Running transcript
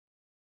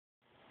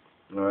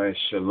Alright,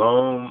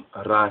 Shalom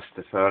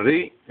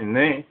Rastafari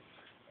Ne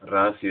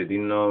Ras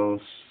Yadinos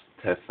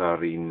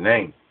Tefari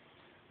Ne.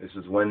 This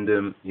is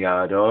Wyndham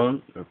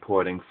Yadon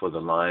reporting for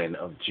the Lion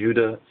of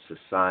Judah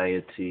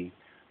Society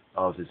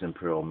of His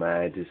Imperial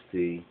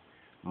Majesty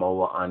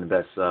Moa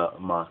Anbessa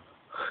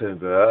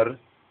Machiber.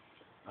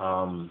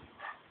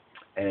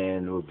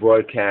 And we're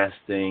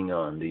broadcasting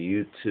on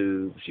the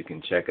YouTubes. You can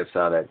check us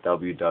out at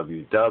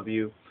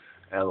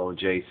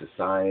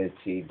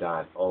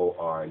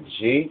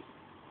www.lojsociety.org.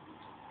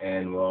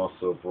 And we're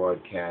also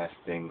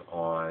broadcasting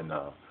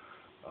on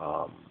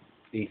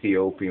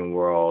Ethiopian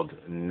World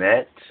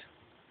Net.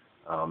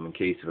 In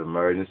case of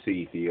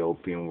emergency,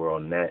 Ethiopian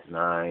World Net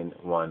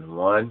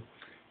 911.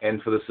 And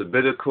for the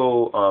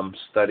sabbatical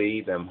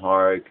study, the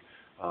Amharic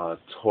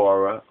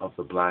Torah of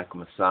the Black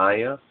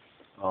Messiah,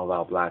 of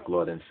our Black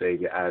Lord and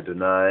Savior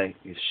Adonai,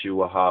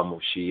 Yeshua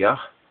HaMoshiach,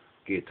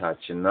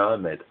 Getachina,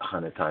 Med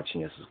Hanetachin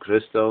Jesus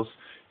Christos.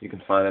 You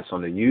can find us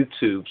on the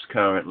YouTubes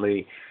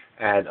currently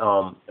at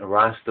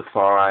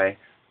Rastafari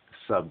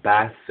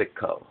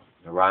Sabbatical.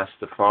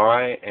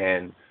 Rastafari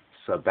and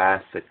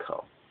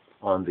Sabbatical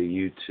on the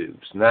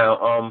YouTubes.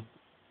 Now,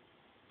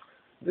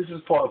 this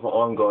is part of an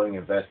ongoing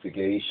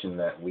investigation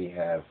that we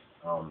have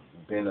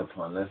been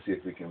upon. Let's see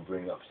if we can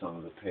bring up some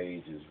of the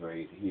pages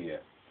right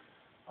here.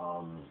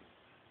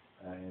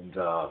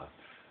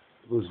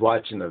 Was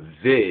watching a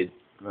vid,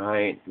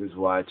 right? Was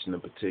watching a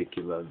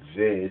particular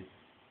vid.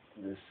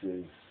 This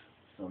is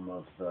some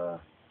of the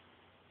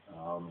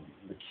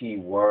key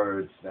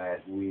words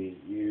that we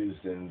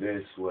used in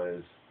this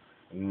was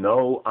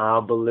no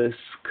obelisk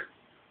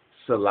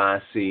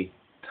Selassie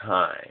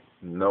time.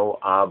 No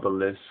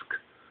obelisk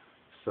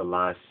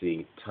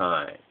Selassie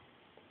time.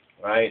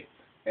 Right?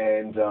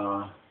 And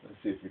let's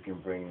see if we can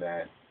bring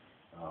that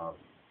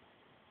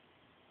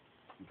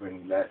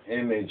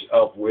image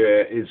up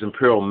where His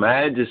Imperial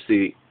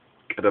Majesty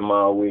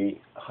Kadamawi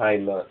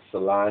Haile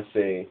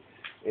Selassie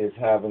is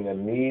having a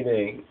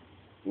meeting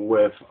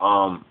with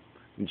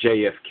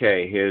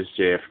JFK. Here's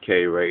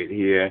JFK right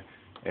here,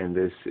 and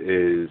this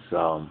is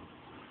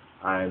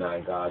I and I,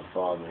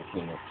 Godfather and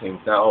King of Kings.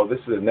 Now, this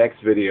is the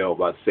next video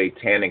about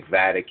Satanic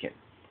Vatican,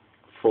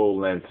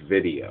 full-length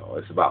video.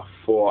 It's about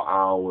 4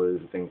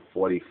 hours, I think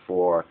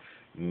 44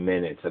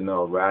 minutes. I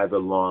know, a rather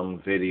long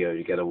video.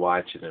 You got to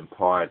watch it in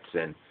parts,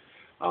 and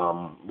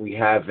we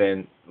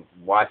haven't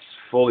watched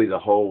fully the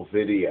whole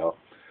video.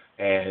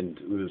 And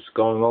we was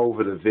going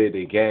over the vid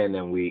again,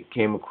 and we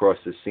came across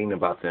the scene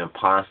about the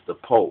imposter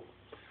pope.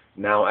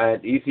 Now,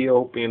 at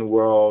Ethiopian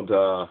World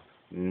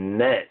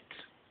Net,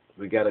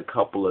 we got a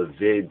couple of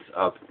vids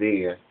up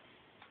there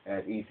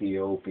at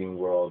Ethiopian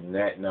World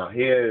Net. Now,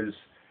 here's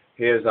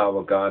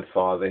our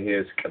Godfather.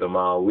 Here's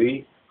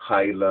Kadamawi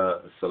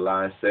Haile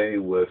Selassie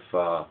with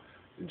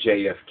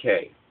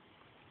JFK.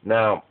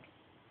 Now,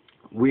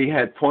 we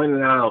had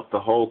pointed out the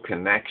whole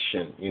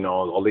connection, you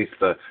know, at least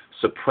the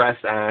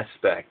suppressed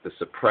aspect, the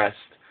suppressed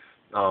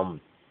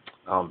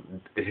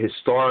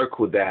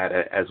historical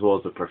data as well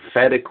as the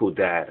prophetical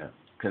data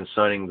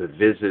concerning the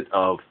visit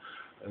of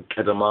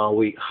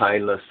Kadamawi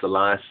Haile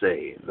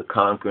Selassie, the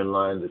conquering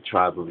lion of the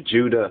tribe of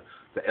Judah,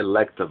 the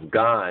elect of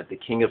God, the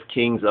King of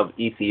Kings of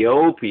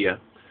Ethiopia,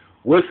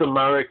 with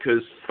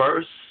America's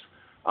first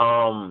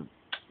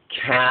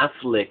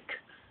Catholic,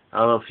 I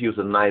don't know if he was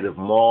a Knight of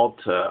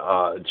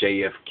Malta,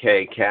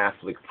 JFK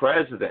Catholic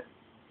president,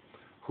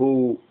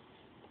 who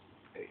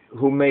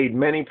made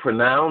many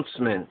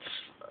pronouncements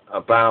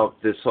about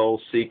this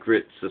whole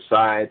secret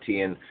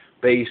society, and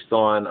based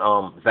on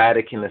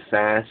Vatican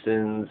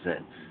assassins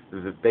and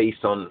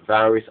based on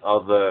various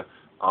other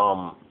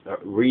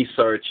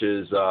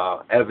researchers,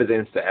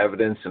 evidence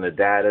and the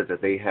data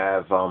that they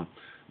have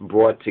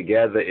brought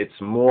together.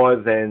 It's more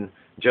than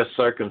just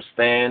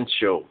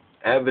circumstantial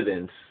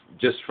evidence,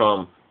 just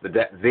from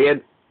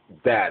their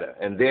data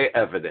and their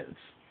evidence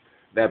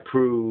that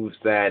proves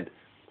that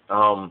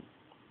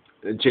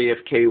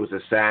JFK was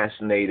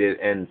assassinated,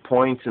 and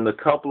points in a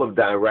couple of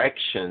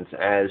directions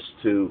as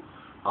to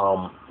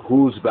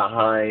who's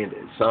behind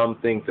it. Some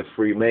think the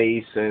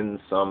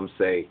Freemasons, some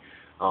say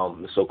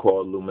the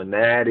so-called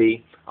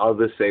Illuminati,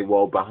 others say,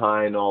 well,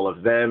 behind all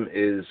of them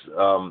is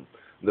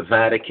the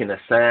Vatican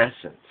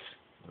assassins,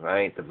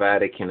 right? The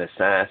Vatican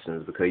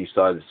assassins, because he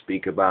started to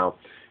speak about,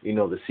 you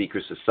know, the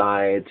secret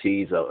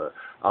societies,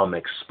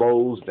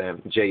 expose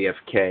them,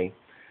 JFK,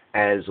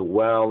 as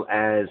well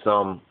as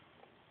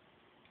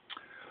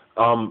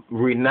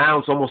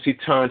renounce, almost he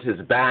turned his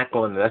back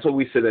on them. That's what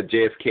we said at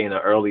JFK in an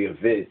earlier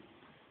vid.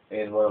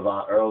 In one of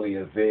our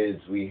earlier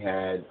vids, we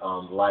had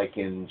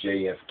likened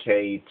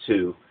JFK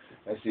to,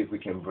 let's see if we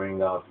can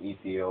bring up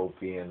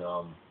Ethiopian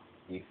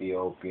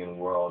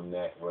World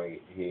Net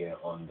right here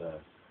on the,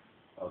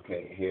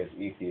 okay, here's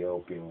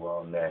Ethiopian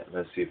World Net.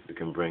 Let's see if we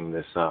can bring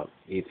this up,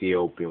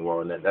 Ethiopian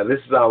World Net. Now, this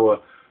is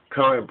our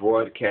current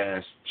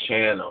broadcast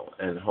channel,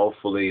 and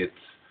hopefully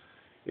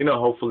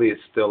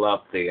it's still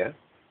up there,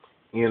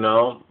 you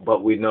know,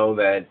 but we know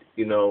that,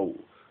 you know,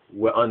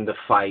 we're under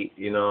fight,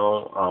 you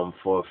know,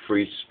 for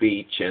free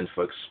speech and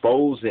for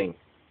exposing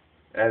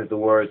as the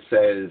word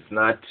says,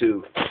 not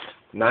to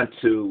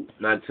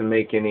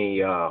make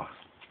any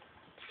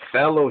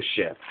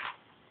fellowship,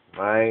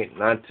 right?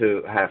 Not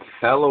to have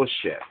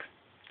fellowship,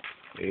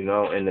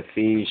 in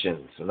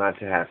Ephesians, not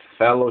to have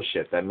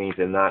fellowship. That means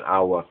they're not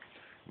our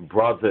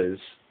brothers,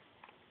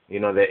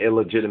 they're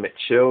illegitimate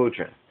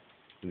children.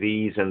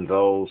 These and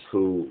those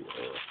who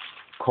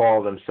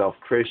call themselves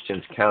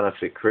Christians,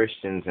 counterfeit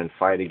Christians, and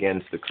fight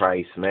against the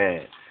Christ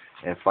man,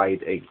 and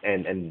fight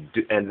and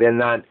they're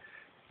not,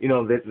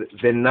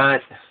 they're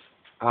not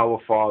our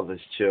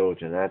Father's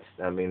children.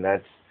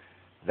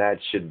 That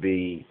should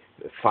be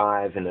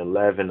 5 and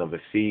 11 of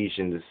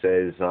Ephesians. It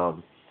says,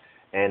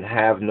 and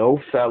have no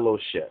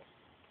fellowship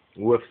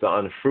with the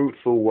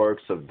unfruitful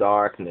works of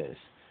darkness,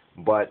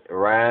 but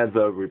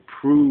rather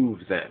reprove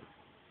them.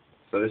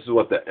 So this is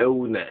what the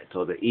Ilnet,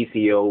 or the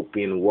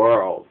Ethiopian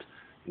world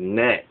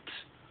net,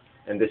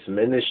 and this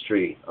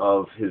ministry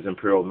of His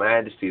Imperial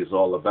Majesty is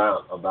all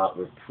about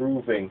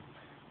reproving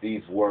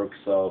these works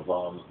of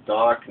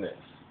darkness,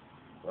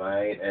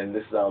 right? And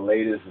this is our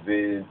latest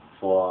vid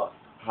for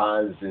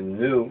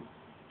Hazinu,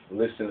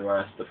 Listen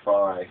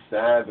Rastafari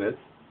Sabbath.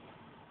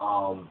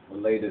 The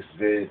latest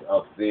vid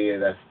up there,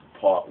 that's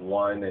part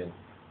 1, and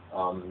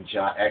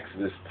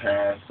Exodus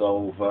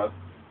Passover,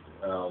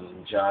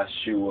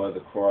 Joshua,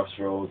 the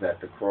crossroads at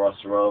the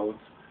crossroads.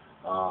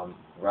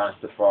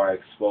 Rastafari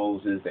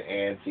exposes the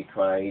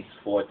Antichrist,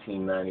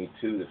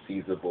 1492, the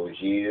Caesar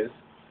Borgias,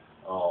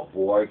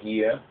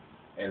 Borgia,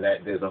 and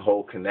that there's a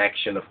whole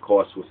connection, of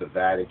course, with the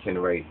Vatican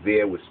right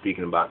there. We're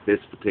speaking about this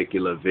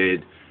particular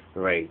vid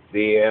right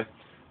there.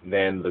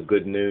 Then the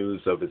good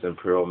news of His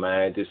Imperial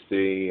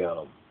Majesty.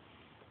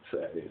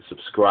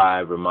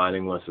 Subscribe,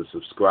 reminding us to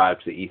subscribe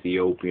to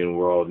Ethiopian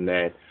World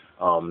Net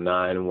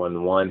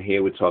 911.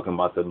 Here we're talking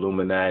about the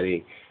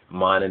Illuminati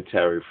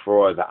monetary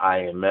fraud, the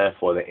IMF,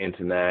 or the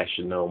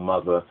International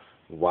Mother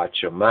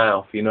Watch Your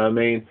Mouth. You know what I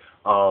mean?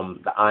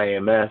 The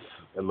IMF,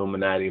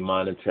 Illuminati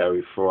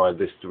monetary fraud.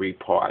 This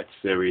 3-part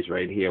series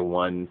right here,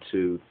 1,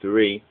 2,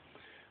 3.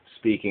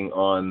 Speaking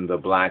on the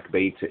Black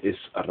Beta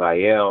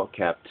Israel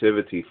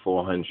captivity,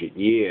 400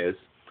 years.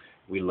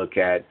 We look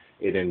at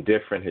it in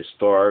different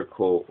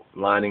historical,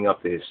 lining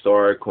up the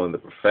historical and the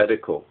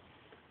prophetical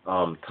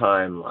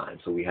timeline.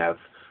 So we have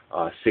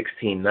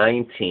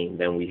 1619,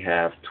 then we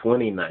have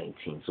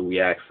 2019. So we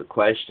ask the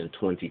question,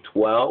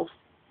 2012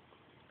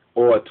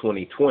 or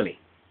 2020?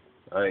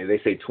 They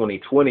say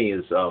 2020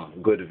 is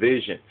good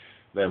vision.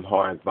 Them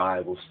hard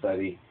Bible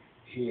study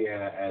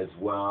here as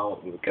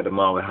well. Look at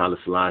Haile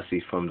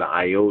Selassie from the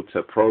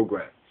IOTA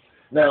program.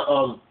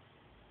 Now,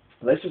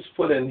 let's just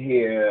put in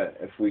here,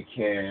 if we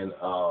can,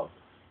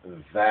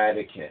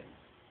 Vatican,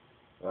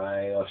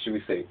 right? Or should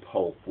we say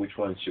Pope? Which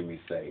one should we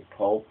say?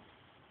 Pope?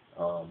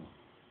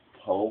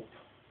 Pope?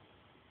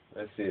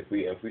 Let's see, if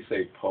we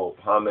say Pope,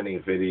 how many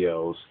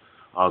videos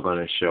are going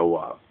to show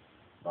up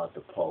about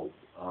the Pope?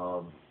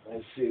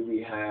 Let's see,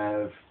 we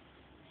have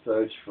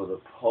search for the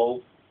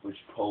Pope, which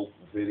Pope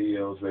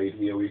videos right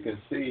here. We can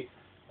see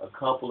a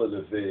couple of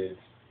the vids.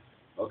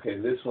 Okay,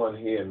 this one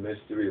here,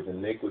 Mystery of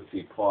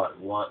Iniquity, part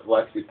 1,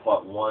 well actually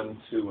part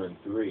 1, 2, and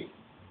 3.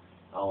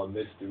 Our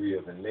Mystery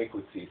of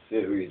Iniquity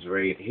series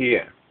right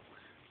here.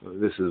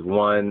 This is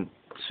 1,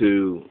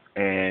 2,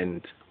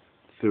 and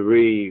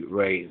 3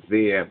 right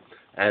there,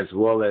 as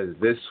well as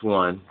this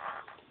one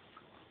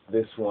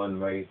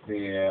right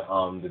there,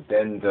 the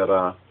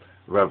Dendera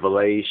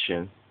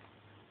Revelation,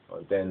 or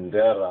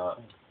Dendera,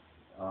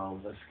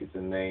 let's get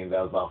the name,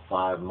 that was about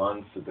 5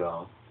 months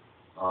ago.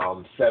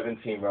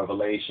 17,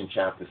 Revelation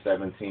chapter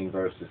 17,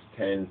 verses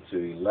 10 to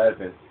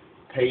 11.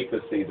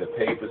 Papacy, the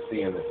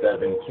papacy and the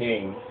 7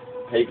 kings.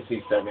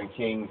 Papacy, 7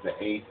 kings, the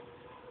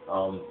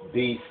 8th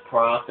beast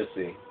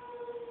prophecy.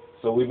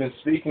 So we've been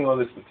speaking on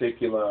this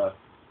particular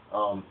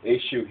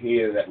issue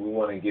here that we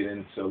want to get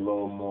into a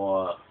little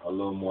more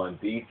in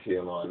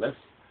detail on.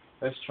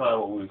 Let's try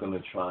what we were going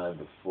to try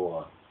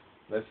before.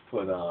 Let's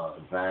put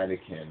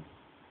Vatican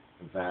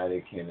in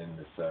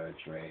the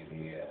search right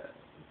here.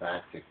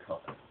 Vatican,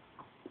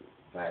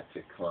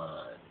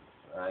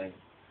 right?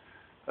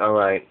 All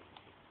right.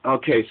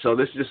 Okay, so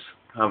this is just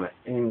kind of an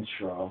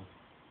intro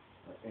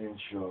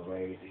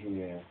right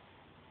here.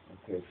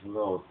 Okay, it's a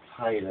little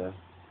tighter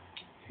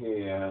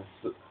here.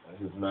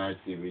 His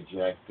Majesty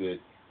rejected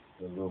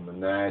the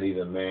Illuminati,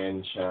 the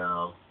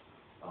man-child,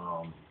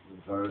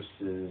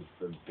 versus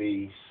the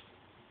beast.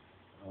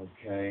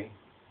 Okay.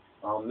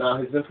 Now,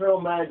 His Imperial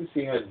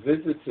Majesty had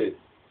visited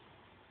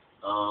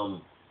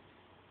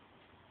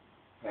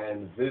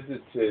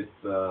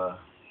the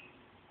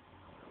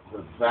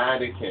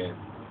Vatican.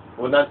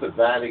 Well, not the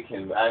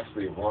Vatican, but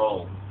actually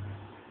Rome.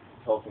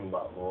 Talking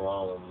about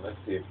Rome. Let's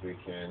see if we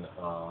can.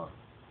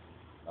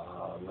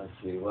 Let's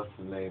see, what's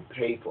the name?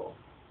 Papal,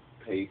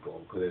 because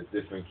there's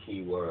different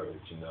keywords,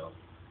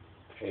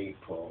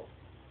 Papal,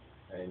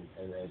 and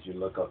as you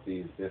look up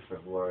these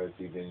different words,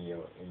 even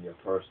in your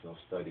personal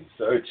study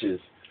searches,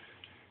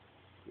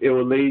 it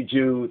will lead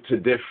you to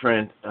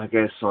different, I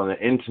guess, on the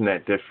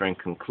internet, different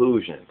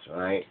conclusions,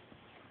 right?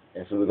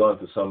 And so we're going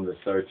through some of the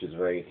searches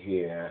right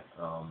here.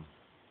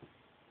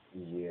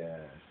 Yeah.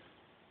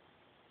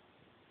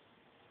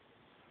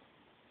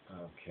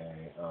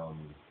 Okay. All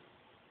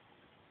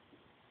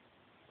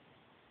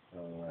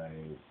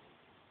right.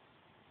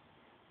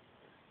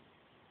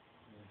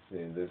 Let's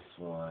see this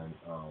one.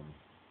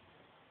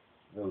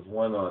 There was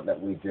one on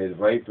that we did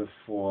right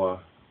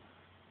before.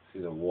 See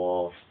the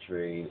Wall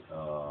Street.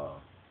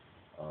 What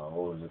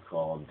was it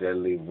called?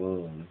 Deadly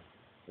Wound.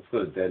 Let's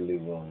go to Deadly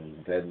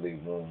Wound. Deadly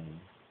Wound.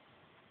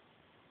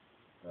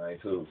 All right.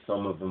 So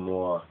some of the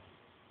more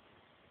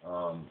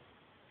um,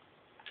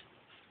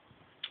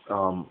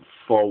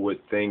 forward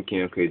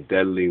thinking. Okay,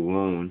 Deadly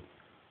Wound.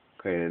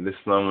 Okay, and this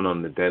one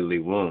on the Deadly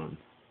Wound.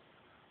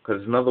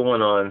 Because another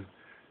one on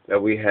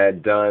that we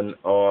had done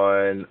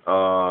on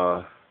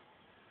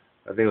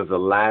I think it was a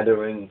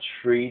Lateran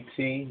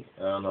Treaty.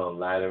 I don't know,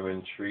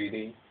 Lateran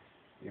Treaty.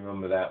 You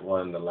remember that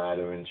one, the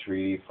Lateran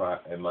Treaty?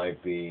 It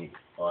might be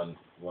on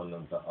one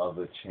of the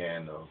other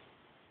channels.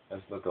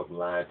 Let's look up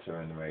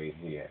Lateran right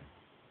here.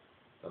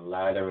 The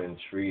Lateran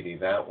Treaty.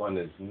 That one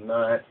is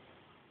not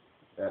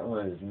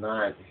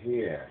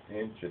here.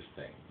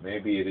 Interesting.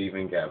 Maybe it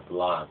even got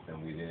blocked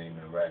and we didn't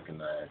even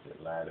recognize it.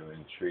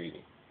 Lateran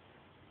Treaty.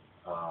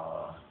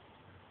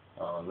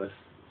 Let's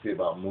see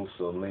about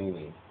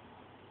Mussolini.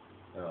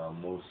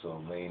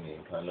 Mussolini.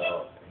 I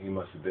know he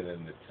must have been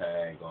in the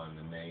tag on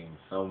the name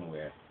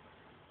somewhere.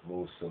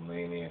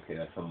 Mussolini. Okay,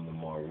 that's some of the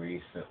more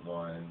recent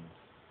ones.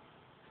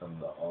 Some of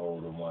the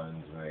older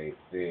ones right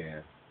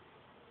there.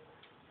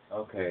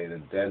 Okay, the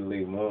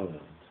Deadly Wound.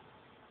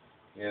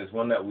 Yeah, there's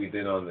one that we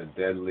did on the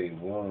Deadly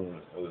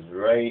Wound. It was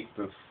right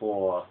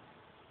before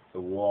the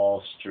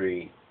Wall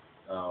Street,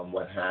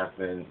 what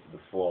happened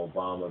before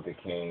Obama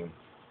became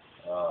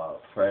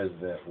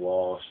President.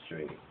 Wall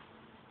Street.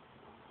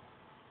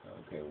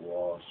 Okay,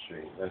 Wall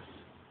Street. Let's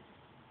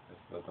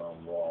look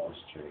on Wall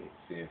Street,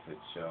 see if it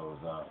shows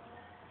up.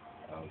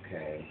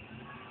 Okay,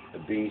 the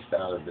Beast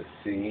Out of the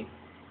Sea.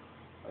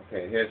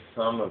 Okay, here's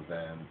some of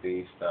them.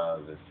 Beast Out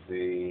of the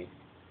Sea.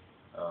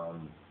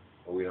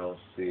 But we don't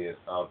see it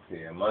up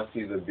here. It must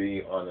either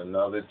be on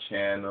another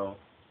channel,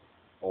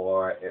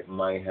 or it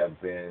might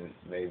have been,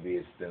 maybe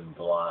it's been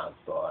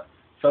blocked, or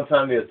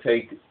sometimes they'll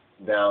take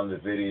down the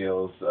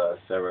videos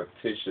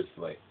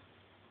surreptitiously.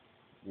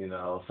 You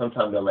know,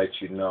 sometimes they'll let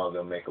you know,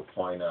 they'll make a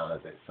point out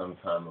of it.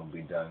 Sometimes it'll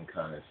be done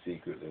kind of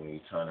secretly when you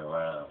turn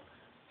around.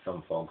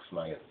 Some folks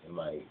might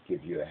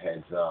give you a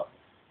heads up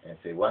and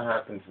say, what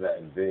happened to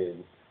that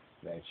vid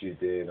that you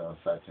did on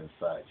such and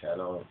such? I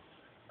don't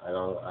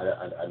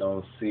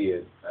see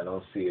it. I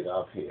don't see it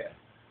up here.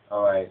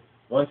 All right.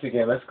 Once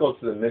again, let's go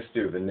to the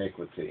mystery of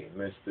iniquity.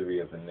 Mystery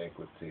of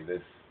iniquity.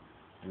 This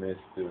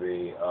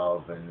mystery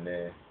of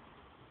iniquity.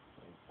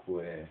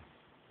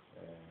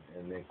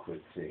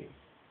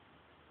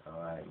 All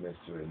right,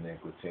 mystery of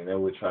iniquity. And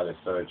then we'll try to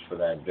search for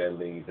that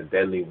the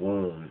deadly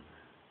wound,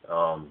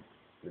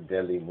 the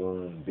deadly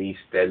wound, beast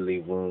deadly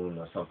wound,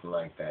 or something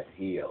like that,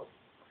 healed.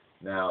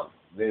 Now,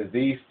 there's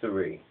these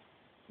three.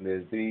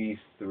 There's these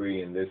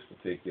three in this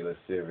particular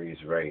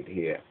series right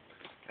here,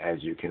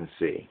 as you can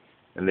see.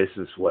 And this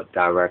is what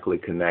directly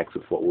connects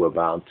with what we're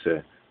about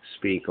to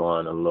speak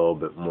on a little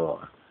bit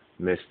more.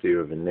 Mystery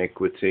of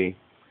iniquity.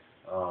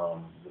 The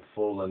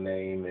fuller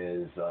name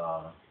is,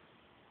 let's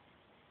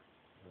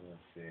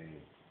see,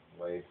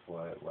 wait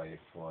for it.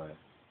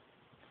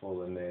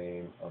 Fuller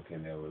name, okay,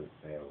 there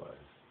was.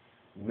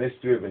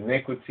 Mystery of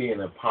Iniquity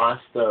and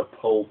Impostor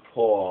Pope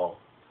Paul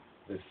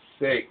the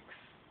Sixth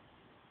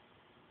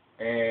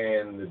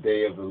and the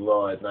Day of the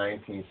Lord,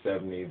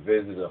 1970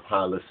 visit of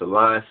Haile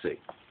Selassie,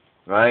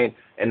 right?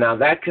 And now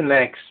that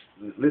connects.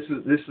 This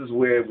is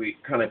where we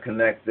kind of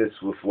connect this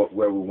with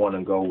where we want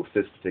to go with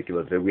this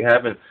particular video. We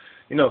haven't,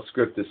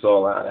 script this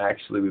all out.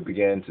 Actually, we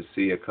began to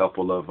see a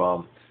couple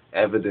of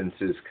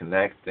evidences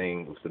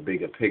connecting with the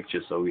bigger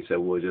picture. So we said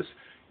we'll just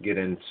get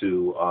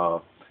into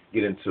a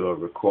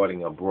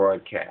recording, a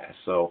broadcast.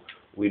 So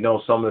we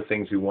know some of the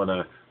things we want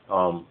to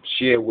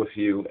share with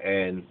you,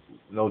 and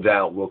no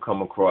doubt we'll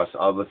come across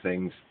other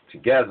things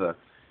together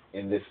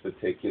in this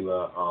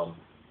particular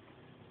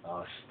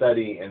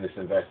study and this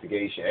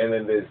investigation. And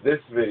then there's this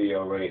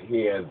video right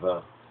here,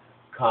 the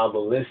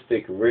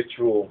Kabbalistic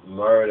ritual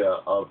murder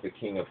of the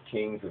King of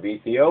Kings of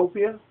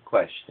Ethiopia?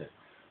 Question.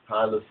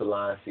 Haile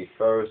Selassie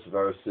first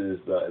versus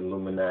the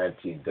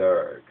Illuminati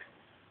Derg.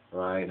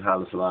 Right?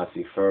 Haile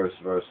Selassie first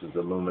versus the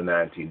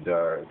Illuminati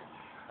Derg.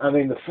 I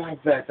mean, the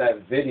fact that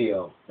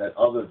that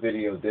other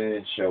video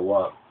didn't show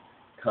up,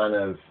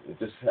 it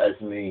just has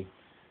me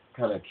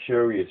kind of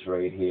curious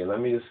right here. Let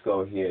me just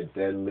go here,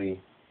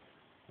 deadly,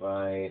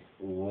 right,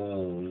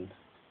 wound,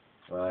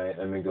 right,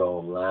 let me go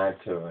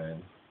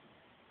Lateran,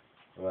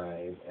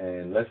 right,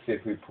 and let's see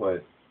if we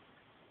put,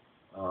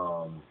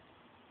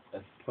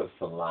 let's put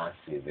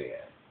Selassie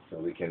there, so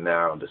we can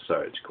narrow the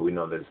search, because we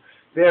know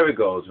there it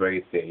goes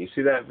right there. You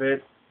see that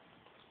vid?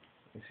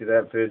 You see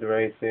that vid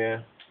right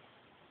there?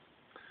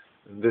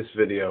 This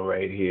video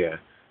right here.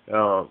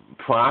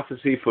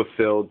 Prophecy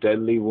fulfilled,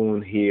 deadly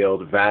wound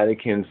healed,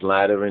 Vatican's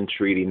Lateran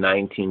Treaty,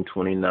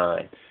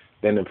 1929.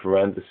 Then in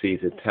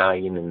parentheses,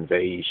 Italian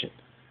invasion.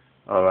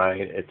 All right,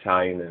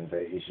 Italian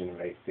invasion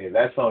right there.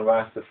 That's on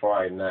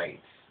Rastafari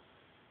Nights.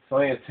 It's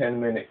only a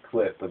 10-minute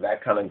clip, but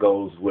that kind of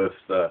goes with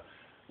the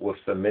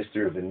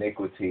mystery of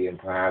iniquity, and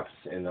perhaps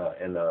in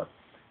a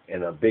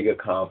bigger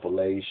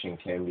compilation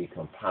can be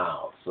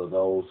compiled. So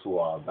those who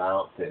are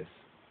about this,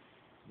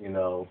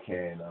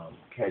 can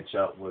catch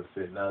up with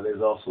it. Now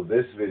there's also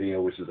this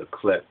video, which is a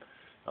clip,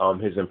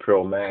 His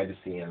Imperial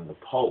Majesty and the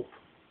Pope,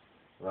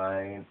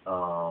 right?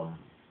 On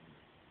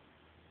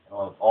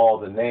all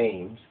the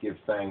names, give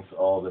thanks to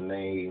all the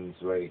names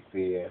right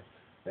there.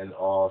 And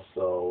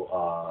also,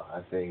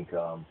 I think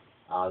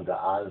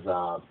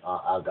Al-Gaza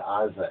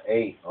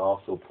 8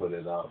 also put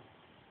it up.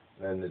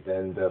 And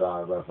then did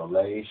our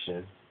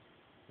Revelation,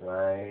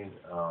 right?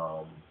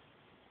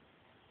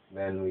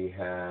 Then we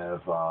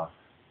have,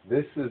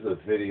 this is a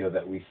video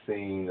that we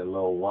seen a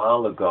little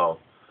while ago,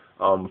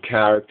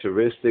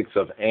 Characteristics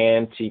of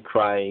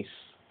Antichrist,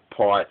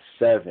 Part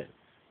 7.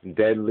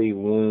 Deadly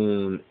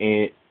wound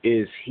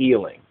is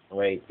healing,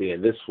 right there.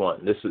 This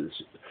one, this is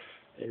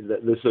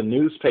a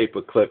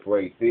newspaper clip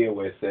right there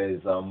where it says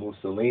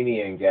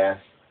Mussolini and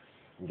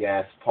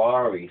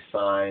Gaspari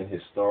signed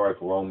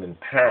historic Roman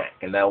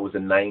pact, and that was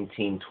in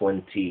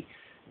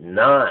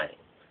 1929.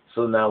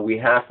 So now we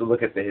have to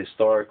look at the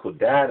historical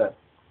data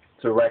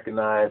to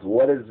recognize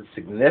what is the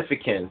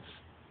significance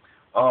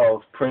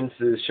of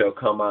princes shall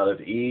come out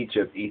of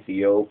Egypt,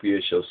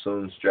 Ethiopia shall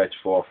soon stretch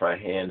forth our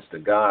hands to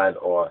God,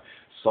 or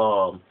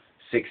Psalm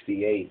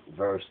 68,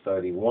 verse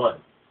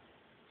 31.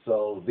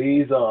 So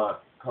these are a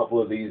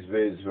couple of these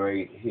vids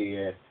right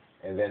here,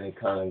 and then it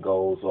kind of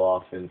goes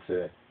off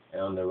into,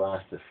 on the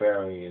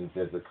Rastafarians,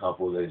 there's a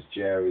couple, there's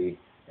Jerry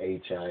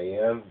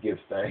H.I.M., give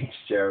thanks,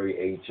 Jerry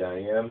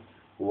H.I.M.,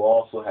 who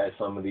also has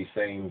some of these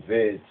same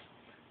vids.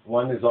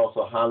 One is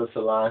also Haile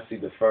Selassie,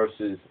 the first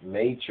is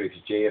Matrix,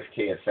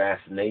 JFK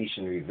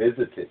Assassination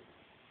Revisited.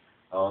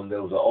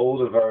 There was an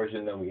older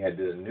version, then we had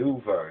the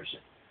new version.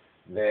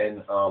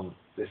 Then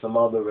there's some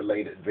other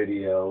related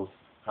videos.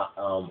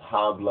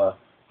 Haile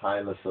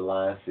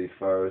Selassie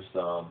first.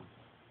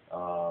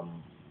 I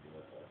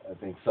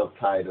think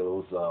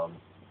subtitles,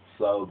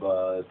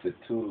 Salva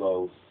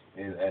Titulos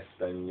in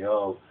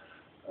Espanol,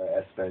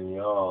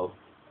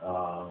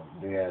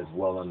 there as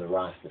well on the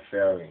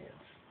Rastafarians.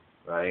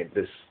 Right,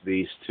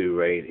 these two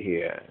right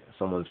here,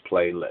 someone's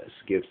playlist.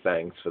 Give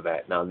thanks for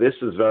that. Now this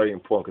is very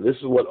important. This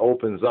is what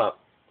opens up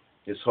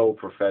this whole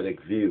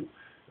prophetic view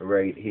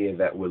right here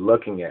that we're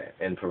looking at,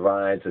 and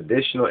provides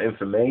additional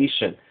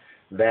information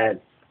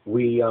that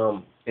we,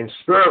 in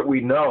spirit,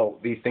 we know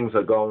these things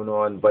are going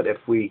on, but if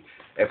we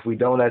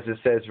don't, as it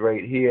says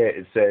right here,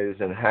 it says,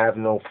 and have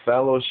no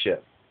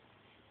fellowship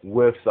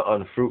with the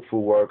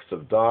unfruitful works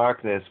of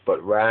darkness,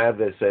 but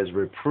rather it says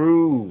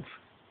reprove.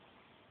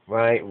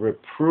 Right?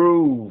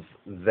 Reprove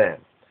them.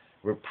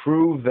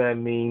 Reprove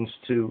them means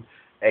to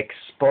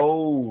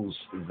expose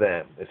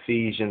them.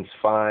 Ephesians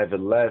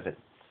 5:11.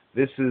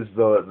 This is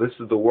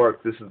the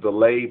work, this is the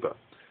labor.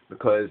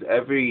 Because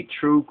every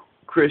true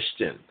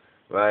Christian,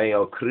 right,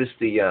 or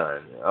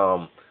Christian,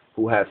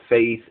 who have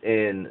faith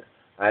in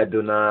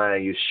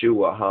Adonai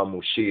Yeshua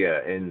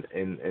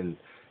HaMashiach,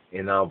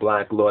 in our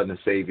black Lord and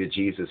Savior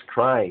Jesus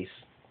Christ,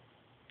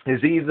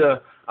 is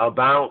either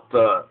about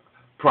the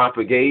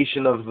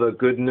propagation of the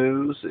good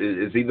news,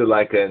 is either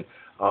like a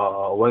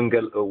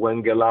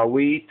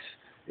Wengelawit,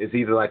 is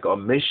either like a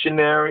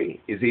missionary,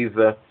 is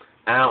either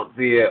out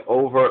there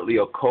overtly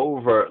or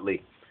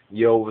covertly,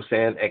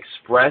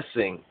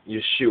 expressing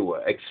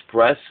Yeshua,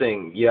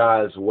 expressing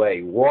Yah's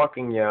way,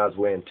 walking Yah's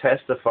way, and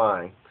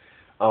testifying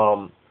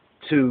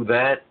to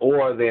that,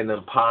 or they're an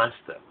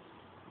imposter.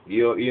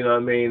 You know what I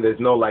mean? There's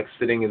no like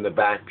sitting in the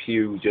back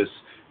pew just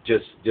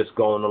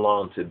going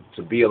along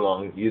to be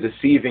along. You're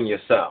deceiving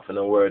yourself. In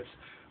other words,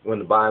 when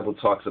the Bible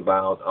talks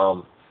about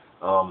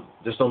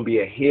just don't be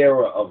a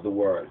hearer of the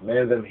word. Many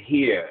of them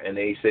hear and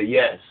they say,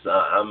 yes,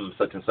 I'm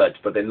such and such,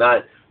 but they're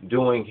not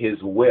doing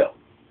his will.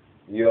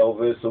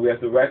 So we have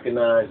to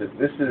recognize that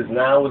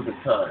now is the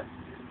time,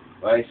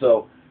 right?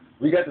 So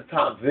we got the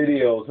top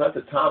videos, not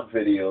the top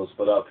videos,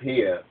 but up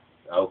here,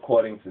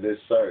 according to this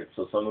search.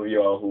 So some of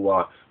y'all who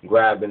are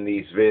grabbing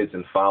these vids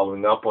and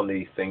following up on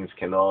these things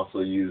can also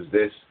use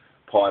this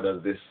part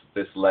of this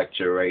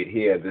lecture right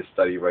here, this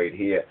study right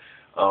here.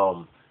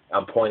 I'm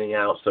pointing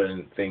out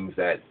certain things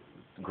that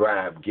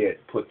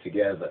get put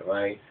together,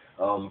 right?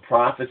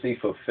 Prophecy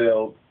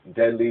fulfilled,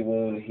 deadly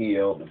wound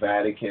healed,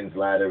 Vatican's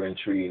Lateran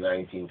Treaty,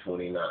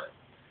 1929.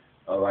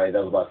 All right, that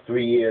was about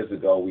 3 years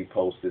ago we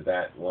posted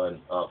that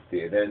one up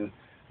there. Then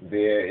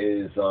there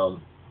is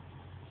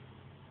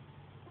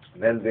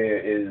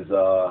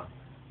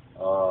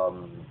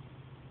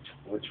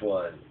which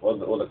one? Well,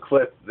 the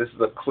clip. This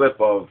is a clip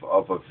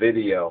of a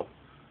video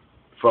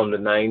from the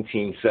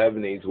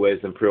 1970s where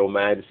His Imperial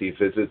Majesty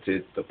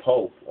visited the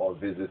Pope, or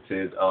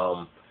visited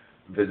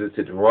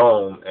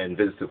Rome and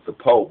visited the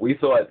Pope. We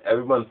thought,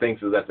 everyone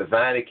thinks it was at the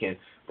Vatican,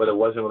 but it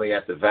wasn't really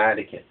at the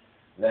Vatican.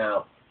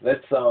 Now,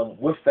 let's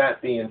with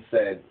that being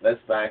said, let's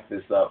back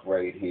this up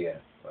right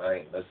here.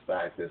 Right? Let's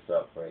back this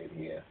up right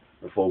here.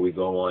 before we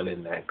go on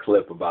in that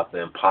clip about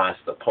the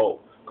imposter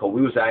pope. Because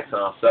we was asking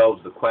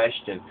ourselves the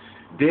question,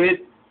 did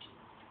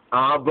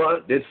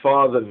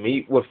Father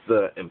meet with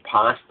the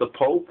imposter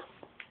pope?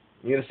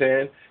 You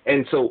understand?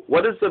 And so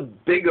what is the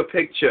bigger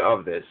picture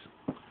of this?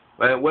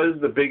 Right? What is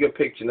the bigger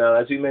picture? Now,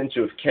 as we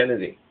mentioned with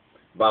Kennedy,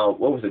 about,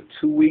 what was it,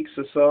 2 weeks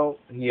or so,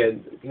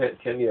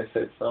 Kennedy had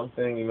said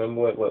something. You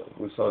remember what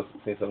we saw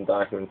in some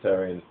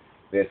documentary, and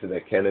they said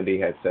that Kennedy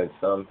had said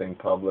something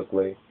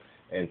publicly,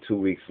 and 2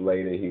 weeks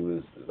later he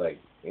was, like,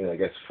 I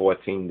guess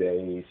 14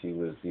 days he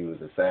was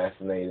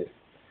assassinated.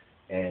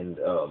 And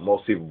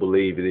most people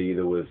believe it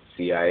either was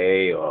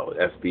CIA or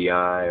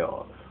FBI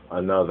or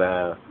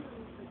another.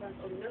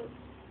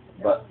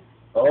 But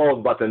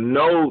about the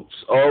notes.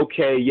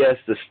 Okay, yes,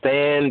 the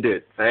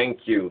standard. Thank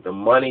you. The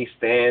money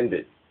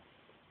standard.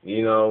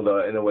 In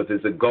other words,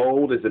 is it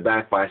gold? Is it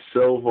backed by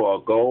silver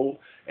or gold?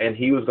 And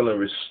he was going to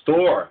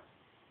restore,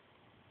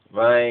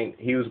 right?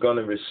 He was going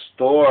to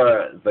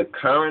restore the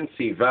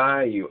currency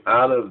value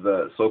out of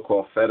the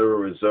so-called Federal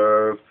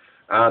Reserve,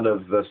 out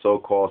of the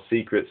so-called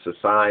secret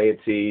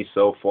society,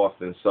 so forth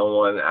and so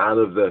on, out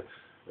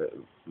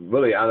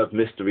of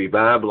Mystery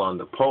Babylon,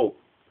 the Pope,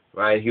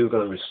 right? He was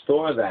going to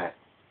restore that,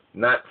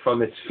 not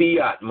from its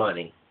fiat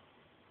money,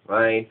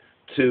 right,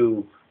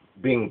 to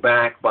being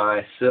backed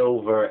by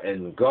silver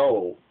and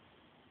gold.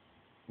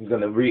 He's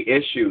going to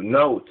reissue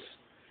notes.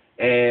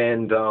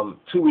 And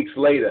 2 weeks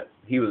later,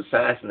 he was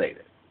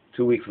assassinated.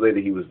 2 weeks later,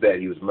 he was dead.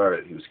 He was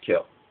murdered. He was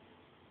killed.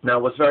 Now,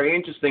 what's very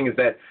interesting is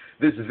that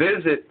this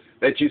visit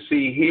that you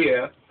see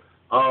here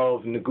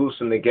of Negus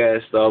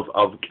Negest, of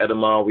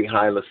Kedemawi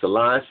Haile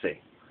Selassie,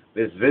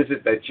 this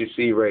visit that you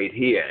see right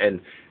here,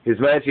 and His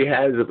Majesty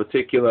has a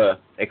particular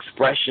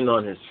expression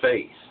on his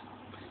face,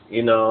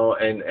 and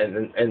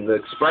the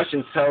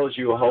expression tells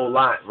you a whole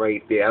lot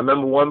right there. I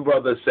remember one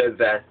brother said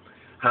that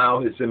how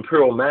His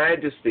Imperial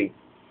Majesty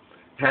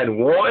had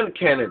warned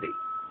Kennedy,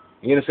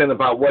 you understand,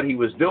 about what he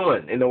was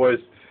doing. In other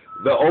words,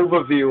 the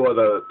overview or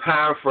the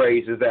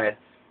paraphrase is that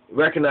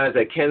recognize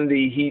that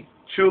Kennedy, he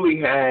truly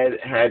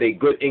had a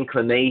good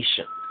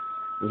inclination.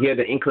 He had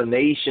the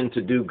inclination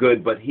to do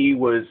good, but he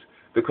was,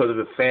 because of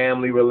the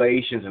family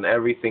relations and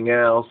everything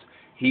else,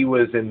 he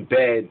was in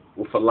bed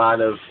with a lot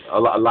of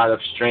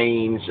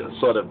strange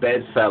sort of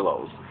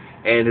bedfellows.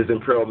 And His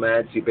Imperial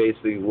Majesty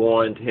basically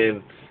warned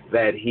him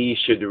that he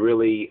should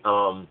really,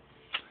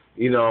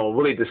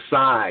 really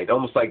decide,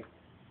 almost like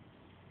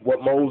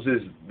what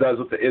Moses does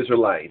with the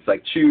Israelites,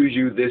 like choose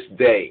you this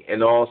day.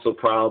 And also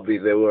probably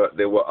there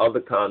were other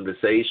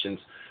conversations,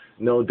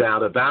 no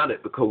doubt about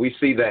it, because we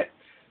see that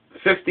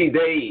 50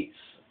 days,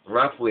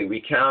 roughly, we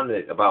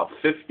counted about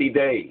 50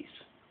 days,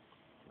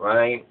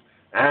 right,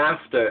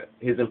 after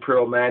His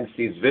Imperial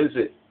Majesty's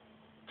visit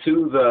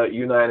to the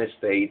United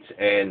States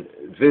and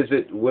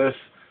visit with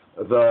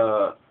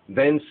the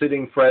then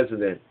sitting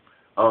president,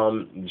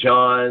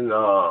 John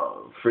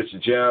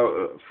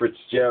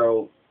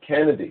Fitzgerald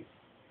Kennedy,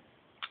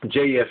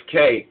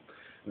 JFK,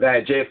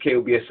 that JFK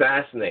will be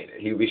assassinated.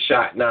 He will be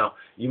shot. Now,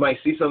 you might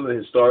see some of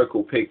the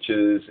historical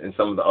pictures in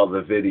some of the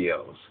other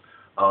videos,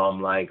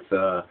 like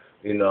the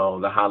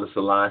Haile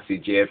Selassie,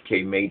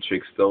 JFK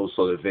Matrix, those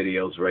sort of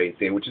videos right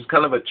there, which is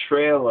kind of a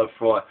trailer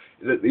for,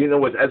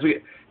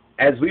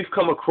 as we've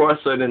come across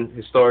certain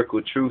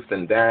historical truth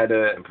and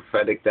data and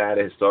prophetic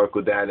data,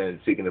 historical data, and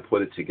seeking to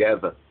put it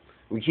together,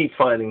 we keep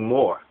finding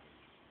more.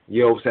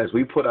 As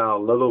we put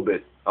out a little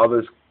bit,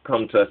 others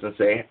come to us and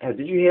say, hey,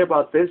 did you hear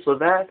about this or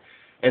that?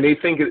 And they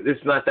think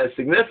it's not that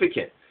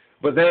significant.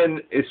 But then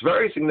it's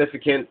very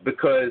significant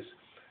because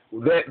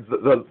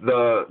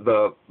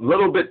the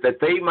little bit that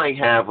they might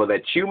have or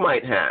that you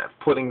might have,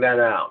 putting that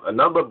out,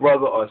 another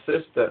brother or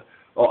sister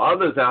or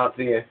others out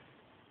there,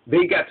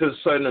 they got to a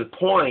certain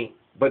point,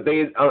 but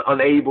they are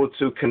unable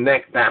to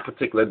connect that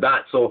particular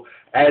dot. So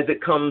as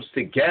it comes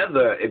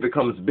together, it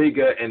becomes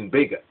bigger and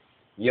bigger.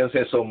 You know what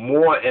I'm saying? So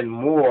more and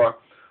more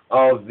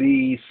of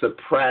these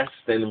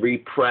suppressed and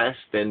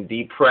repressed and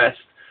depressed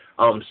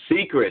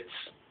secrets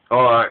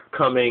are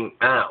coming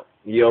out.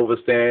 You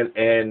understand?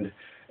 And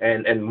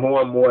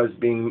more is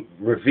being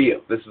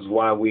revealed. This is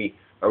why we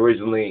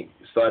originally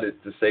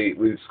started to say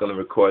we were just going to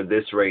record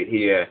this right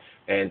here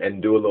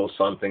and do a little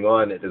something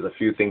on it. There's a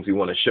few things we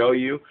want to show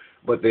you,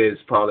 but there's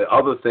probably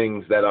other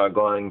things that are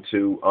going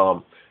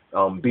to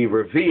be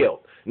revealed.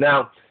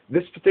 Now,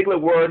 this particular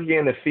word here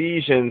in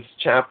Ephesians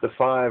chapter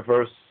 5,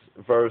 verse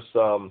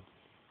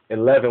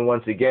 11,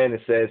 once again,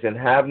 it says, and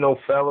have no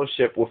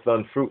fellowship with the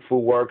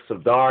unfruitful works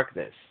of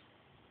darkness,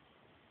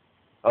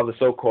 of the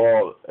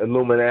so-called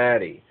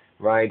Illuminati,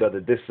 right, or the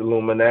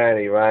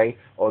Disilluminati, right,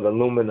 or the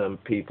Luminum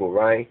people,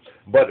 right,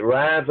 but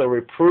rather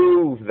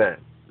reprove them.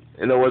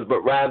 In other words,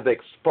 but rather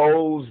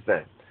expose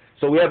them.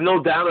 So we have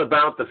no doubt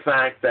about the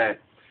fact that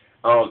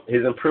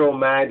His Imperial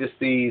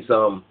Majesty's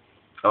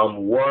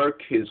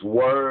work, his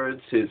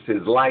words, his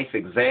life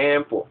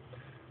example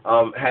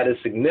had a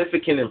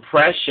significant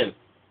impression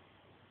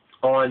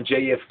on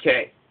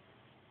JFK,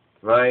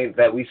 right,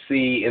 that we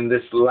see in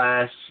this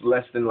less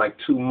than like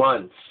 2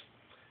 months.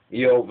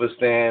 You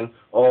understand,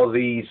 all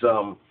these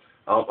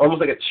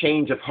almost like a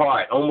change of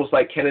heart, almost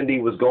like Kennedy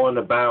was going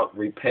about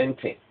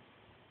repenting,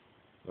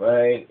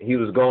 right? He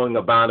was going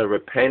about a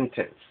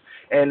repentance.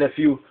 And if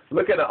you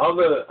look at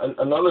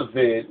another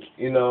vid,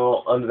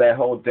 under that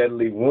whole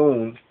deadly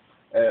wound,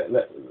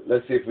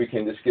 let's see if we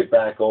can just get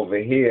back over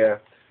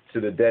here to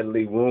the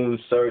deadly wound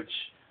search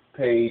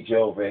page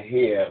over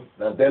here.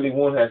 Now, deadly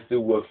wound has to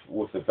do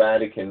with the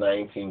Vatican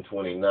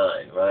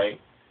 1929,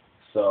 right?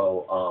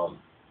 So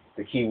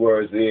the key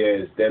words there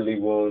is deadly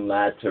wound,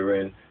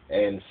 Lateran,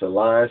 and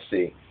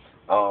Selassie.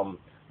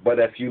 But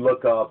if you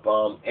look up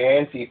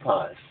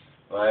ANTIPAS,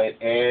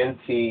 right?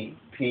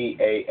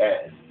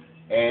 ANTIPAS,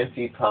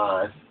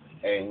 ANTIPAS,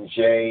 and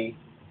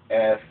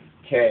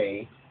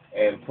JFK,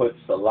 and put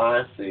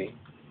Selassie,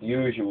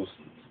 usual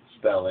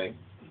spelling,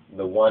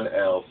 the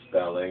 1L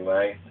spelling,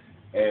 right?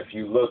 And if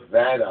you look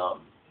that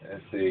up,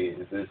 let's see,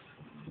 is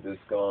this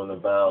going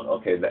about?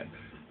 Okay,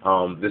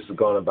 this is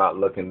going about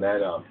looking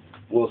that up.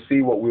 We'll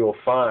see what we will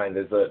find.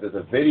 There's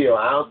a video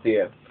out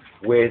there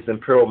where His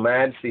Imperial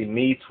Majesty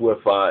meets with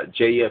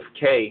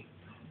JFK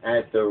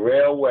at the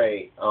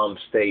railway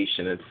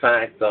station. In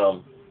fact,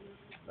 Asif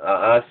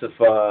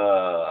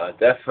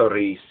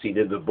Deferisi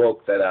did the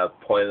book that I've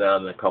pointed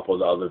out in a couple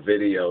of other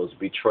videos,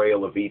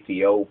 Betrayal of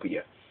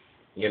Ethiopia,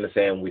 you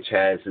understand, which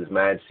has His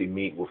Majesty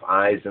meet with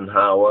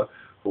Eisenhower,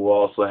 who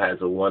also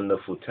has a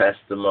wonderful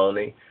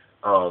testimony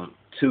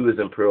to His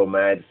Imperial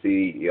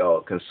Majesty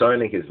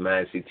concerning His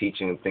Majesty,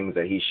 teaching him things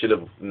that he should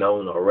have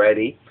known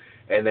already.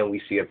 And then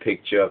we see a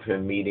picture of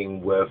him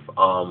meeting with,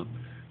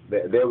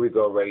 there we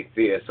go right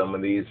there, some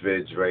of these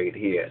vids right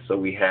here. So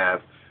we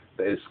have,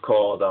 it's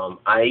called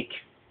Ike,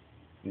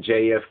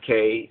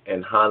 JFK,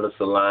 and Haile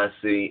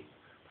Selassie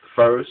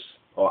first,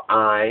 or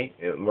I,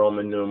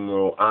 Roman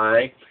numeral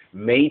I,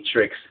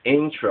 Matrix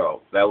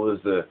intro. That was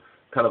the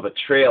kind of a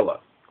trailer,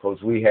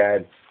 because we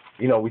had,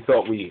 we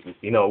thought we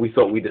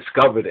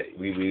discovered it.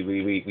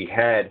 We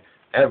had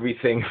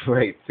everything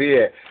right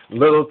there.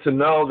 Little to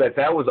know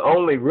that was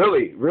only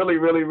really,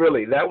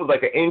 that was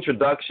like an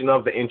introduction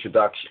of the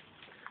introduction.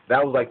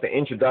 That was like the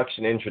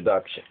introduction.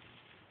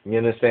 You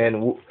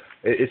understand?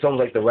 It's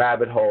almost like the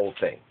rabbit hole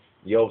thing.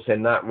 You know what I'm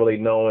saying? Not really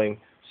knowing,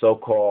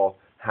 so-called,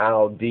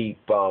 how deep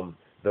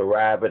the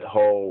rabbit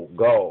hole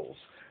goes.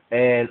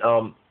 And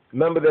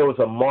remember, there was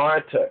a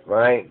martyr,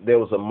 right? There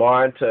was a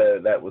martyr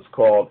that was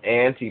called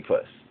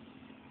Antipas,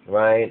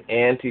 right?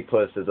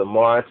 Antipas is a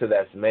martyr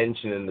that's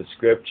mentioned in the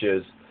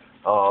scriptures.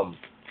 And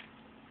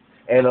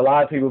a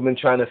lot of people have been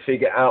trying to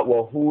figure out,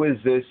 well, who is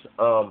this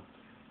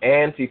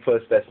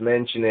Antipas that's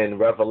mentioned in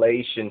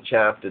Revelation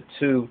chapter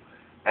 2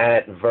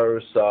 at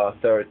verse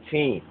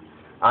 13?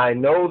 I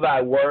know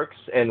thy works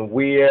and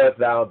where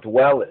thou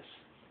dwellest,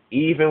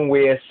 even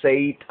where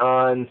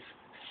Satan's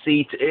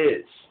seat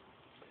is.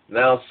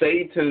 Now,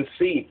 Satan's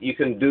seat, you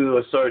can do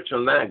a search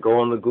on that. Go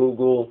on to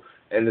Google,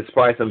 and there's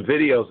probably some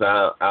videos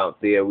out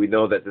there. We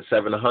know that the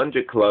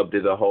 700 Club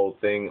did a whole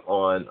thing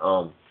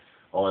on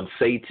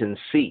Satan's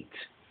seat,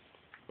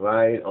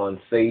 right? On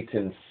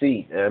Satan's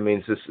seat. I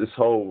mean, it's this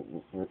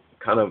whole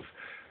kind of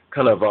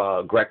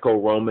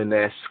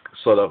Greco-Romanesque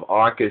sort of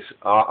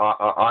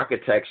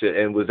architecture,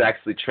 and was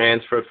actually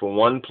transferred from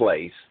one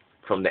place,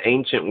 from the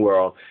ancient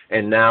world,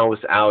 and now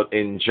it's out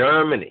in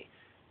Germany.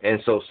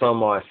 And so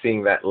some are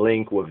seeing that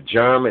link with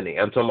Germany.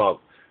 I'm talking about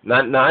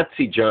not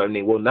Nazi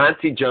Germany. Well,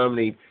 Nazi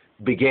Germany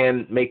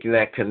began making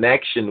that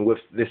connection with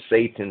this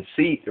Satan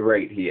seat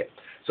right here.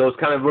 So it's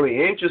kind of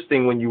really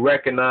interesting when you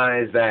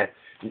recognize that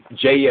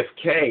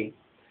JFK,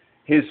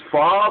 his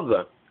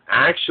father,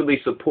 actually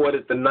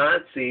supported the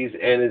Nazis,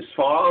 and his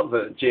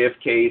father,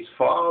 JFK's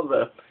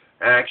father,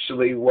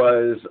 actually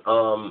was,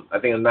 I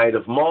think, a Knight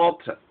of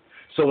Malta.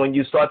 So when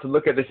you start to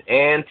look at this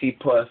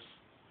Antipas,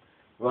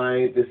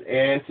 right, this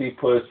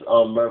Antipas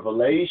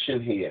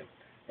revelation here,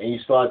 and you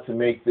start to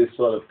make this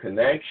sort of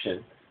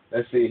connection,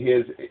 let's see,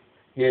 here's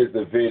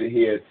the vid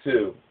here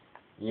too.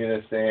 You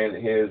understand?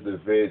 Here's the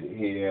vid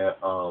here.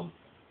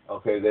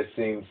 Okay, there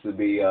seems to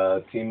be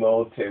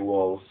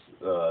Timotheus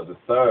the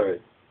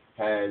third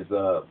has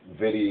a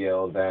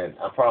video that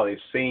I probably have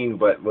seen,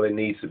 but really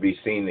needs to be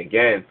seen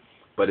again.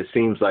 But it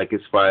seems like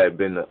it's probably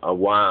been a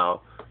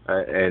while,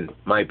 and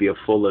might be a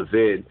fuller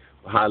vid.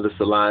 Haile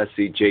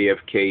Selassie,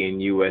 JFK,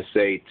 and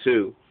USA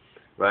too,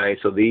 right?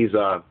 So these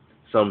are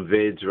some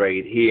vids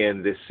right here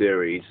in this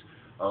series.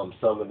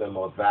 Some of them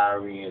are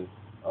varying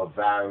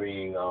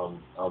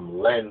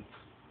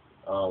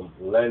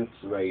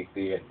lengths right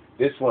there.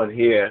 This one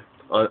here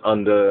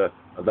under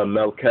the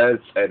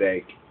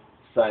Melchizedek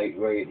site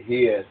right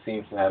here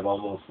seems to have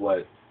almost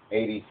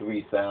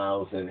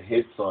 83,000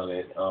 hits on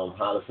it.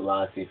 Haile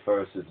Selassie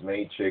versus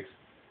Matrix,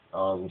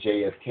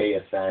 JFK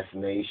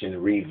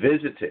assassination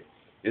revisited.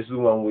 This is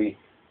when we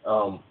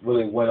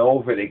really went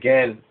over it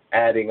again,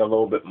 adding a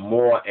little bit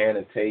more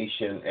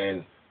annotation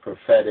and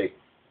prophetic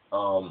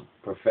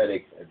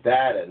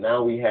data.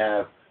 Now we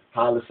have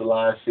Haile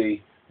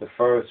Selassie the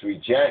first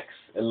rejects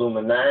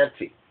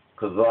Illuminati,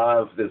 because a lot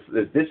of this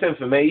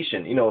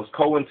disinformation, it's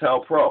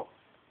COINTELPRO,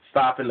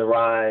 stopping the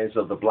rise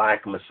of the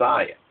Black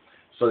Messiah.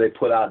 So they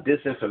put out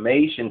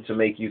disinformation to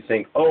make you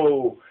think,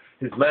 oh,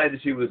 His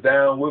Majesty was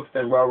down with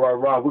them, rah, rah,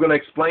 rah. We're going to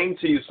explain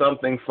to you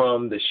something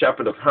from the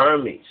Shepherd of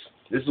Hermes.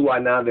 This is why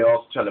now they're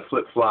also trying to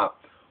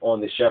flip-flop on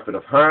the Shepherd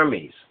of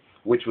Hermes,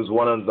 which was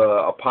one of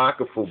the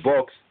apocryphal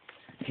books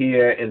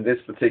here in this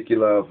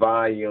particular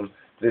volume,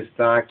 this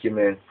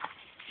document.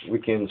 We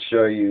can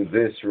show you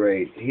this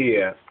right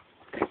here.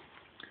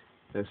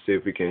 Let's see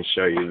if we can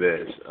show you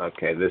this.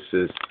 Okay, this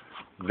is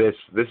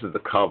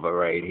the cover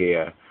right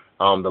here.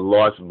 The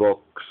Lost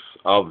Books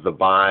of the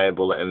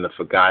Bible and the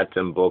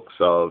Forgotten Books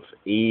of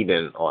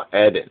Eden or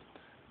Eden.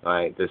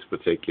 Right, this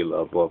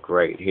particular book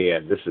right here.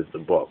 This is the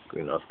book.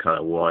 You know, it's kind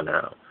of worn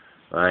out.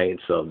 Right,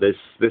 so this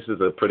is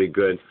a pretty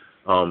good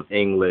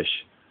English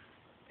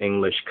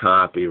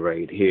copy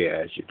right here,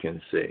 as you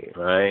can see.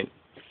 Right,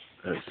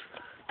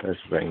 let's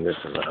bring this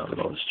around a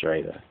little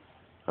straighter.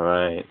 All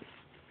right,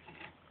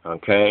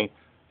 okay.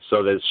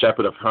 So there's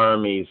Shepherd of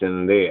Hermes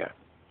in there,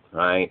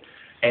 right?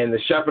 And the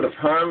Shepherd of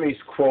Hermes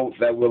quote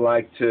that we'd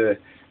like to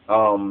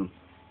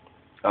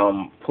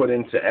put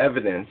into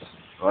evidence,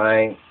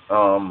 right?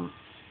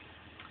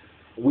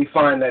 We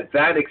find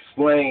that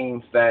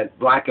explains that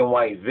black and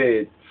white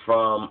vid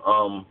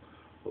from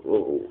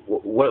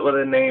what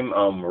the name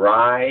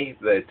Rai,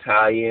 the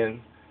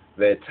Italian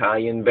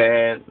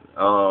band,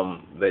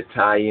 the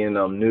Italian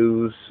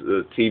news,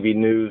 TV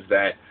news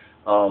that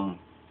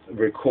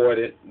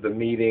recorded the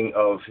meeting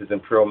of His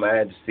Imperial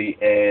Majesty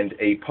and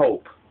a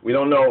Pope. We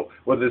don't know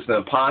whether it's the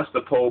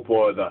imposter Pope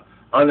or the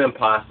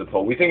unimposter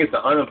Pope. We think it's the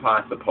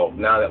unimposter Pope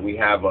now that we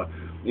have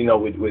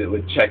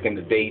we're checking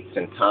the dates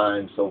and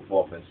times, so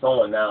forth and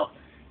so on. Now,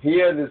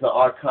 here there's an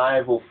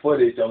archival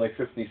footage, only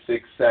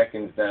 56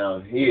 seconds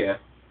down here,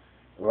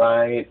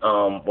 right?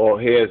 Well,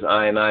 here's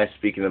I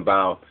speaking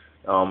about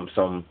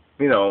some,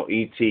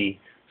 ET,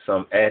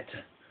 some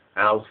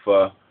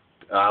Alpha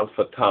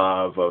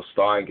Tav of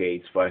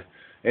Stargates, but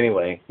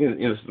anyway,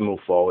 let's move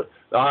forward.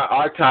 Our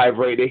archive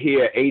right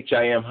here,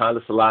 HIM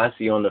Haile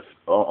Selassie on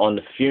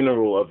the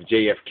funeral of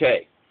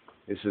JFK.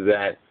 This is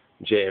at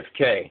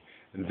JFK.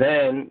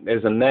 Then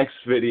there's a next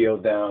video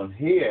down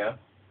here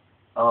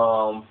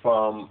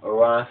from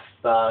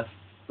Rasta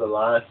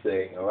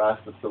Selassie,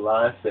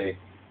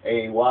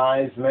 a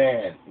wise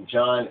man,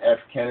 John F.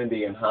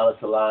 Kennedy and Haile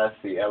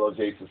Selassie,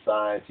 LOJ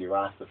Society,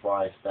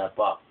 Rastafari Step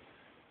Up.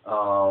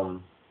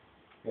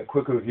 A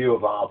quick review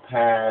of our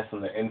past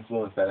and the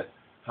influence that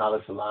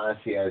Haile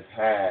Selassie has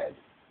had,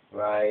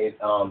 right?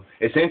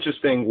 It's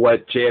interesting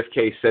what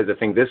JFK says. I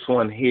think this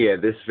one here,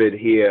 this vid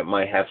here,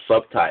 might have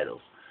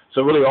subtitles.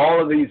 So really all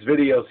of these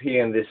videos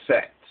here in this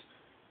set,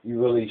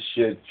 you really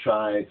should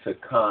try to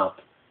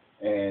comp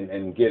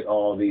and get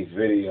all these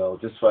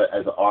videos just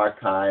as an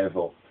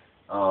archival,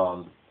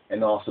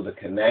 and also the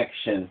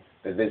connection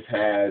that this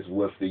has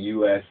with the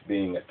U.S.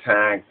 being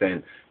attacked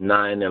and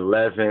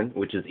 9/11,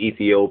 which is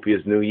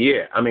Ethiopia's New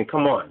Year. I mean,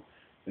 come on.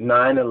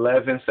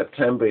 9/11,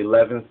 September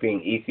 11th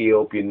being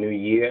Ethiopian New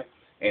Year,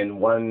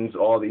 and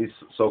all these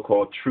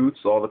so-called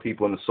truths, all the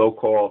people in the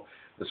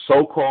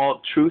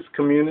so-called truth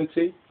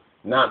community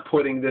not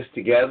putting this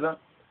together,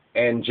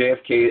 and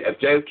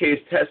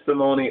JFK's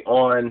testimony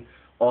on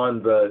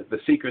the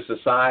secret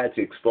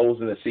society,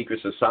 exposing the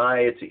secret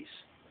societies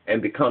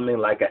and becoming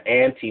like an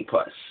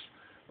ANTIPAS,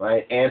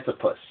 right?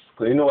 ANTIPAS.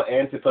 Because you know what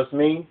ANTIPAS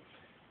means?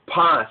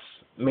 PAS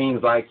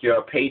means like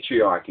your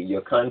patriarchy,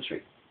 your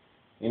country.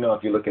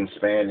 If you look in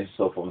Spanish,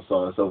 so forth and so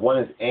on. So one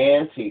is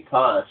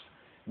ANTIPAS,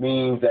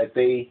 means that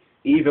they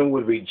even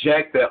would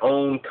reject their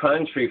own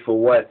country for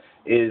what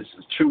is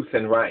truth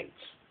and rights.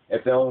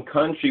 If their own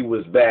country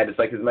was bad, it's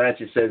like His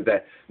Majesty says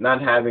that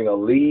not having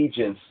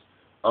allegiance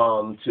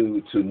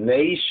to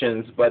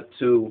nations, but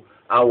to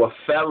our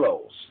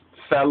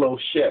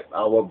fellowship,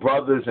 our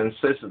brothers and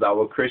sisters,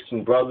 our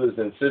Christian brothers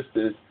and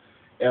sisters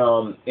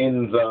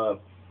in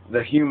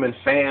the human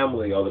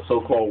family or the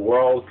so-called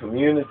world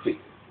community.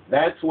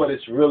 That's what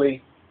it's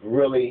really,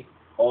 really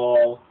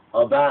all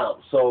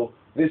about. So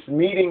this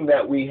meeting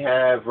that we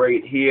have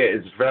right here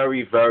is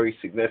very, very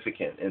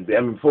significant. And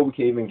before we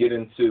can even get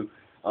into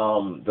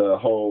the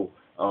whole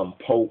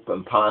Pope,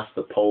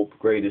 imposter Pope,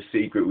 greatest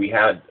secret we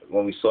had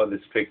when we saw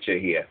this picture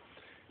here,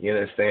 you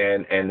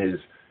understand, and His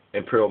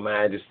Imperial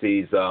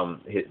Majesty's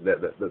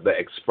the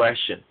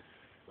expression,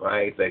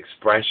 right? The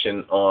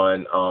expression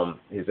on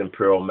His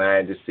Imperial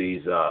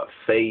Majesty's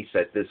face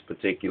at this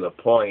particular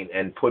point,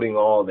 and putting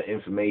all the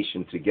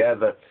information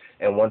together,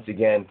 and once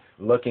again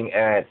looking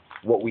at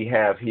what we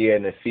have here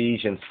in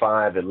Ephesians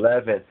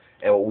 5:11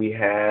 and what we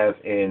have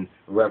in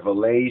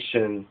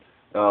Revelation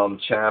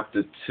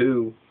chapter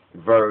 2,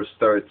 verse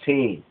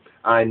 13.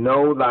 I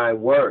know thy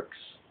works,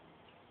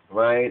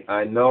 right?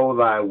 I know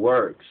thy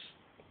works.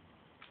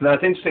 Now,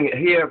 it's interesting,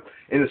 here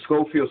in the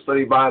Schofield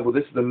Study Bible,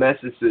 this is the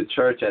message to the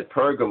church at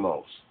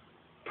Pergamos.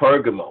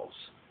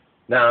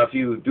 Now, if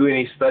you do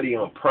any study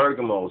on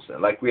Pergamos,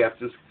 like we have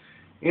to,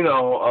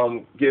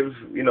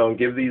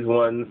 give these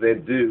ones their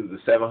due. The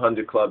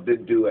 700 Club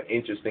did do an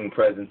interesting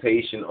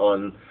presentation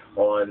on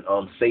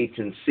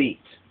Satan's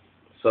seat.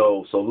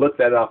 So look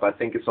that up. I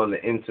think it's on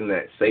the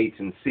internet.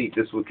 Satan's seat.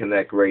 This will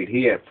connect right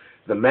here.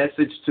 The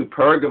message to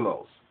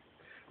Pergamos,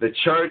 the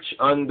church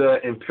under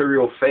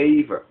imperial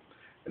favor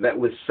that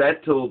was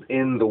settled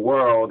in the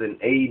world in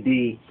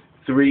AD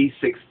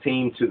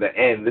 316 to the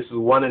end. This is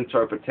one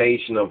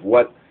interpretation of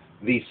what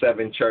these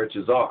 7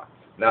 churches are.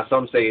 Now,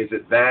 some say, is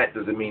it that?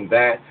 Does it mean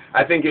that?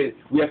 I think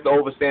we have to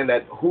understand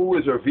that who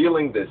is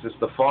revealing this? It's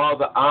the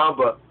Father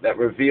Abba that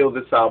revealed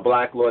this, our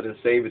black Lord and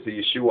Savior, to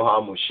Yeshua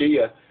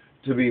HaMashiach,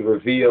 to be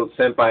revealed,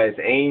 sent by his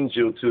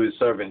angel to his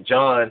servant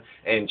John,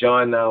 and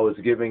John now is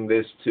giving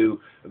this to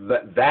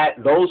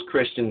those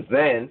Christians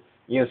then,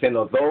 you understand,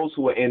 or those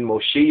who were in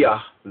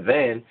Moshiach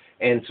then,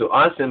 and to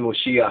us in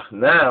Moshiach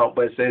now,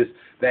 but it says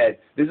that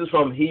this is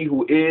from he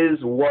who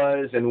is,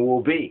 was, and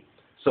will be.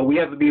 So we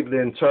have to be able to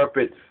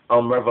interpret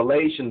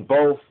Revelation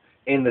both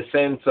in the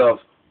sense of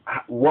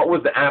what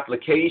was the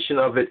application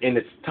of it in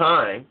its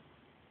time,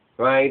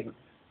 right,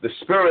 the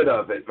spirit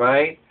of it,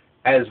 right,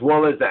 as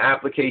well as the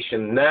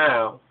application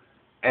now,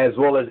 as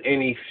well as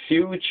any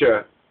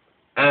future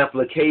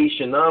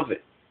application of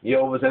it. You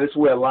know, and this is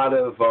where a lot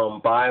of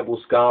Bible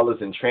scholars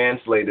and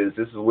translators,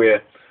 this is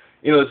where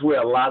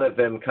a lot of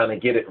them kind of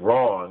get it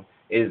wrong,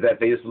 is that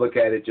they just look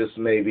at it just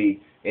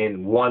maybe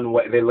in one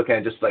way. They look at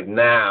it just like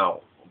now,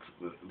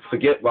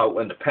 forget about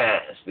in the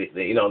past.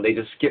 They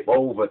just skip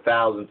over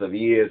thousands of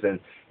years and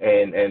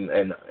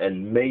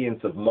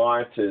millions of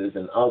martyrs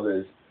and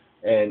others,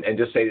 and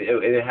just say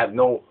it had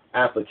no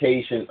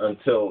application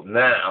until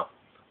now,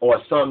 or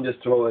some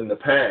just throw in the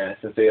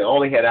past and say it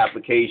only had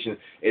application,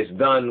 it's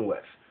done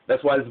with.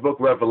 That's why this book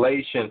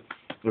Revelation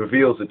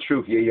reveals the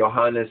truth. Ye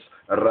Yohanes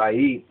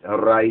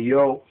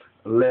Rayo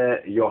le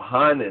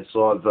Yohanes,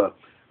 or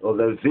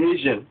the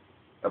vision,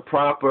 a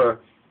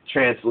proper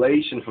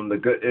translation from the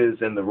good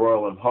is and the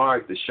royal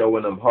Amharic, the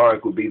Showan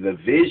Amharic would be the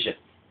vision,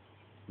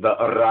 the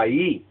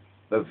Rai,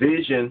 the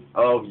vision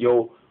of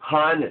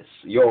Yohanes,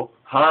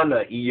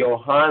 Yohana,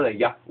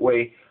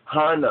 Yahweh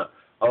Hana,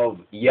 of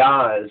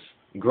Yah's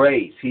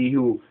grace, he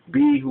who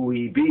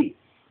he be,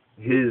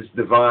 his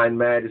divine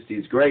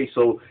majesty's grace.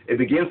 So it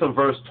begins from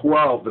verse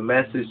 12, the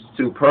message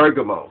to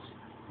Pergamos,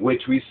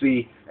 which we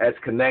see as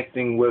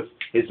connecting with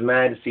his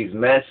majesty's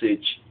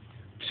message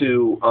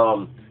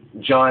to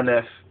John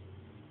F.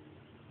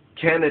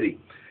 Kennedy.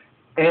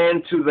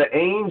 And to the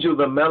angel,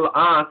 the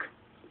Melach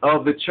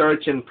of the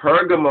church in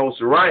Pergamos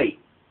write,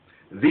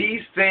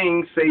 these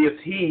things saith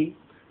he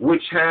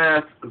which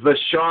hath the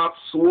sharp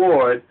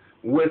sword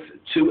with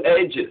 2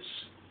 edges.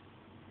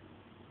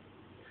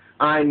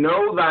 I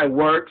know thy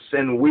works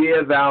and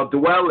where thou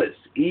dwellest,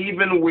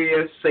 even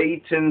where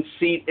Satan's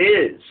seat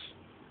is.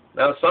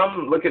 Now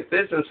some look at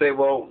this and say,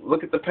 well,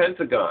 look at the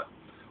Pentagon,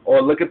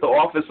 or look at the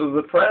office of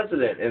the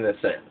president in a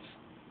sense.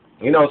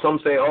 Some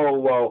say, oh,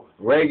 well,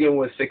 Reagan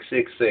was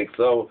 666.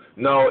 Oh,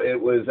 no, it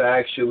was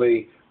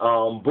actually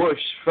Bush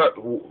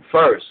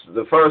first,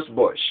 the first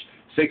Bush,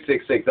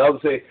 666.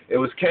 Others say it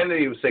was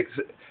Kennedy, who was 6.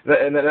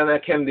 And then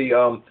that Kennedy,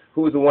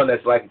 who was the one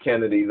that's like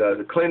Kennedy,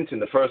 the Clinton,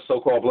 the first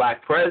so-called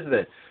black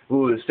president,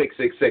 who was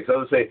 666.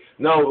 Others say,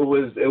 no,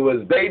 it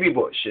was Baby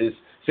Bush is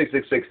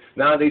 666.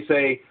 Now they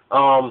say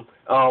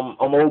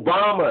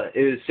Obama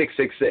is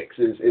 666,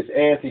 is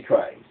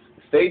Antichrist.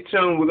 Stay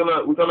tuned.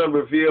 We're gonna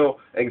reveal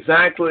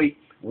exactly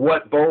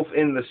what both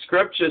in the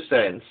scripture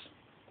sense,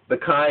 the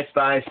Chi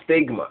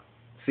stigma.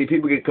 See,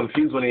 people get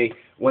confused when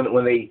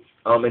they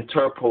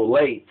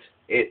interpolate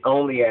it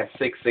only as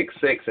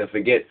 666 and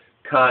forget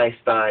Chi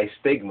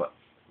stigma.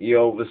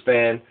 You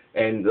understand?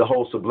 And the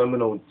whole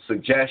subliminal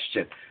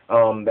suggestion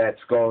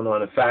that's going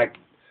on. In fact,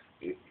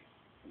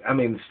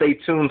 stay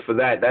tuned for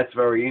that. That's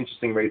very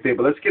interesting right there.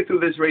 But let's get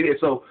through this right here.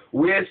 So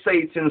where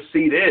Satan's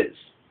seat is.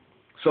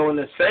 So in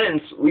a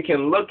sense, we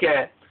can look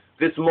at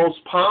this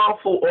most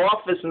powerful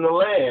office in the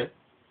land,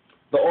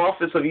 the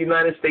office of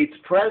United States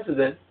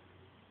President,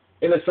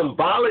 in a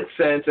symbolic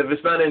sense. If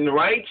it's not in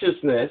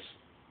righteousness,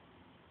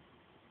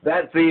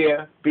 that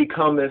there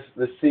becometh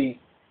the seat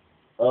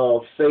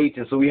of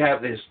Satan. So we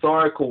have the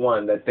historical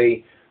one that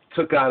they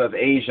took out of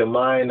Asia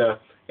Minor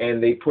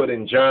and they put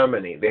in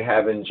Germany. They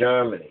have in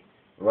Germany,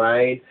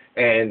 right?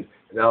 And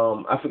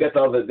I forget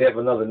they have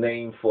another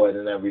name for it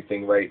and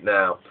everything right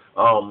now.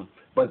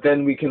 But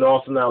then we can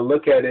also now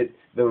look at it,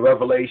 the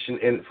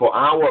revelation for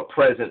our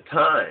present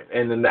time,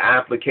 and then the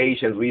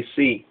applications we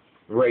see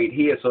right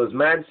here. So His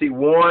Majesty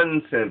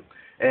warns him,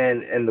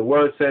 and the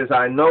word says,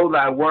 I know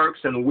thy works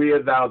and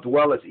where thou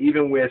dwellest,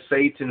 even where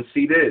Satan's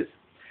seat is.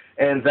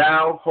 And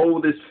thou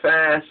holdest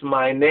fast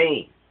my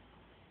name,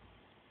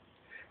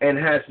 and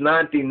hast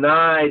not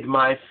denied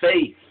my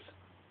faith,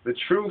 the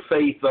true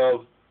faith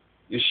of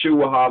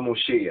Yeshua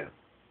HaMashiach,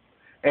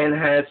 and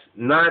hast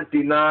not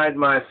denied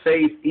my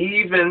faith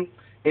even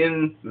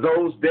in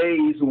those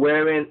days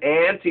wherein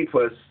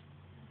Antipas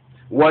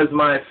was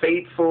my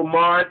faithful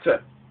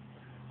martyr,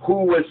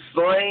 who was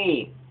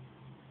slain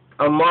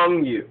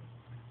among you,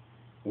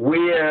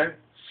 where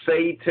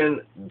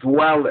Satan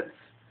dwelleth.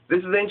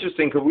 This is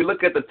interesting because we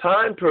look at the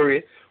time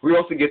period, we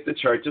also get the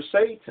Church of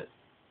Satan.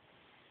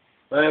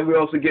 And we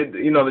also get,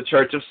 the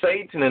Church of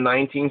Satan in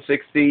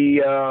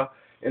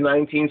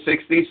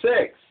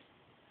 1966.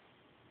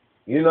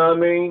 You know what I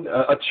mean?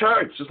 A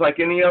church, just like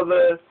any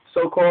other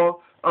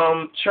so-called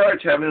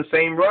church, having the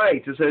same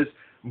rights. It says,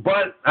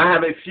 but I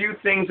have a few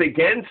things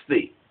against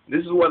thee.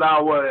 This is what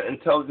our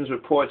intelligence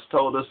reports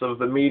told us of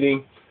the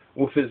meeting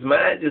with His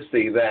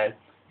Majesty, that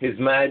His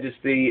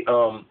Majesty,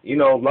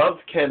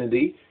 loved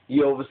Kennedy,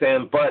 you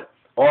understand, but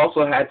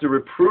also had to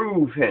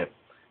reprove him,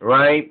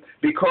 right?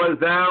 Because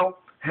thou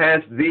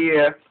hast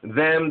there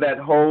them that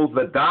hold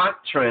the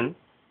doctrine,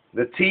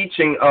 the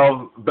teaching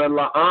of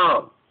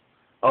Balaam,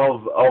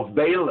 of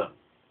Balaam,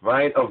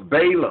 right? Of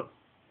Balaam,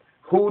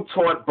 who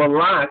taught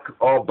Balak,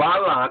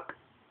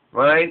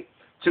 right,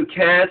 to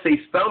cast a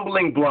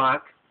stumbling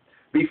block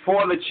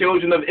before the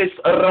children of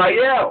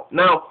Israel.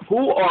 Now,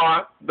 who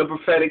are the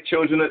prophetic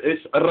children of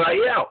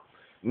Israel?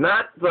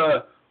 Not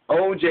the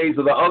OJs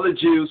or the other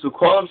Jews who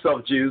call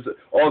themselves Jews,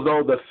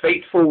 although the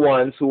faithful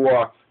ones who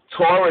are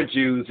Torah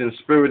Jews in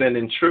spirit and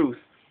in truth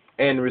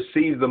and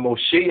receive the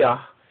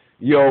Moshiach,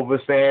 you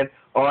understand,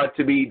 are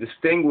to be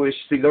distinguished.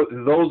 See,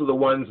 those are the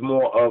ones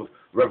more of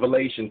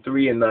Revelation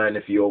 3 and 9,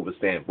 if you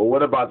understand. But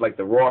what about like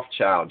the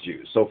Rothschild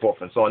Jews, so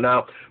forth and so on?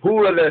 Now,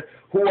 who are the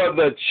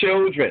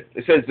children?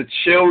 It says the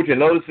children.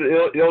 Notice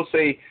it don't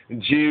say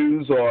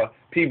Jews or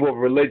people of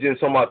religion.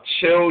 It's talking about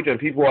children.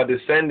 People are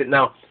descended.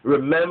 Now,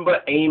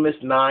 remember Amos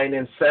 9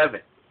 and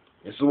 7.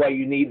 This is why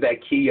you need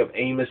that key of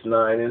Amos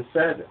 9 and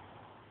 7.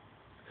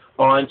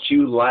 Aren't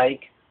you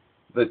like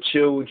the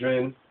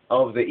children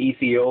of the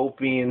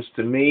Ethiopians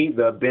to me,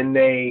 the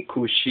B'nai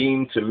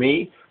Cushim to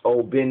me,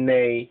 O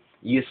B'nai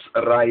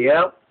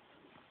Yisrael?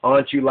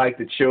 Aren't you like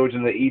the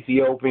children of the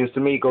Ethiopians to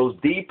me? It goes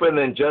deeper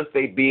than just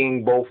they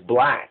being both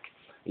black.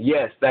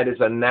 Yes, that is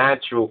a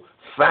natural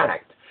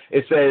fact.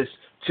 It says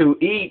to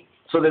eat,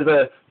 so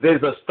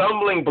there's a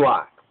stumbling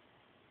block,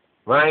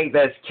 right,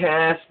 that's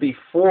cast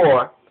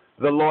before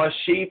the lost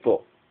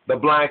sheeple, the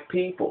black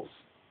peoples,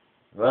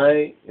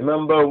 right?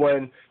 Remember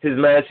when His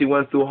Majesty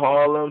went through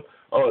Harlem?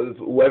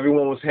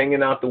 Everyone was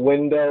hanging out the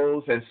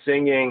windows and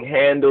singing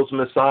Handel's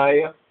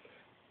Messiah.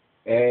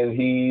 And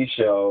He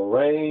shall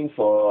reign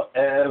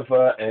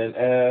forever and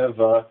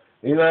ever.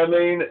 You know what I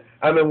mean?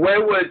 I mean,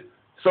 where would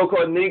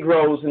so-called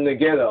Negroes in the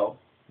ghetto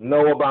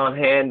know about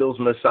Handel's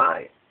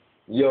Messiah?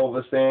 You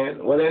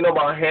understand? Well, they know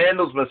about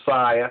Handel's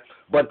Messiah,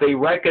 but they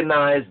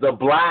recognize the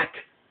black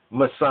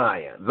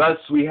Messiah. Thus,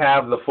 we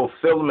have the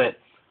fulfillment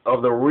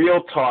of the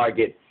real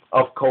target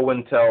of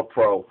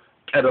COINTELPRO,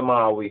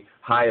 Kedamawi,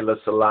 Haile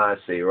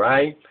Selassie,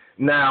 right?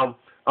 Now,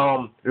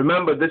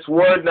 remember this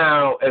word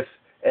now, if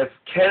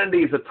Kennedy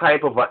is a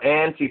type of an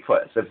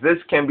ANTIPAS, if this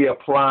can be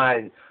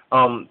applied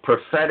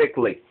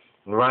prophetically,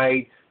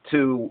 right,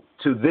 to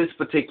this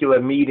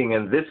particular meeting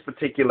and this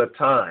particular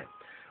time.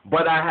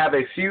 But I have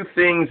a few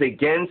things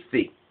against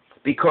thee,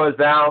 because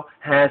thou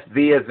hast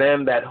there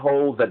them that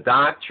hold the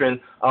doctrine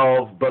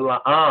of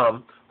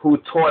Balaam, who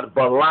taught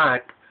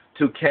Balak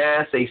to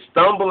cast a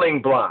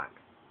stumbling block.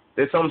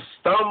 There's some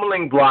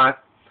stumbling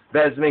block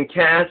that's been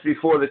cast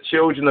before the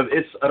children of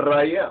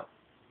Israel.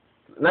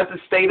 Not the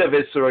state of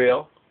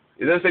Israel.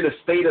 It doesn't say the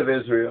state of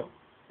Israel.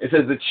 It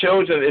says the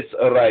children of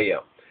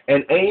Israel.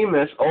 And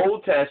Amos,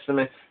 Old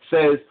Testament,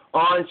 says,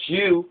 aren't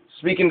you,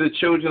 speaking to the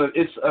children of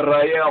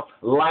Israel,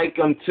 like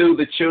unto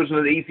the children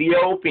of the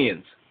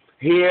Ethiopians?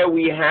 Here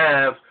we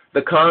have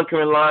the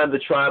conquering line of the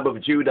tribe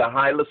of Judah,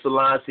 Haile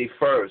Selassie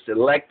first,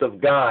 elect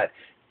of God,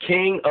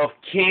 King of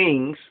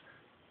kings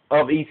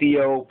of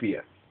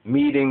Ethiopia,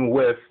 meeting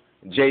with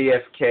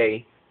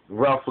JFK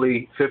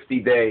roughly 50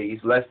 days,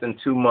 less than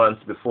 2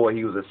 months before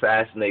he was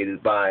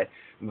assassinated by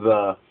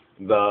the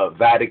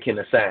Vatican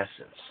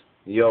assassins.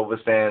 You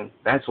understand?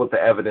 That's what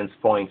the evidence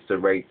points to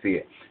right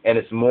there. And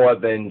it's more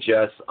than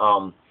just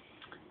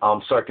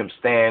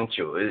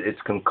circumstantial.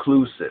 It's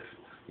conclusive.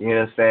 You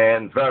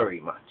understand? Very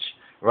much.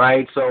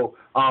 Right? So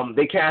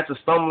they cast a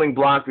stumbling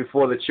block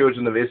before the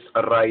children of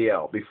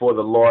Israel, before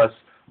the lost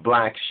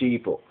black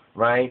sheeple,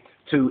 right?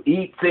 To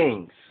eat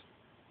things.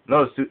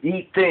 Notice, to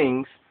eat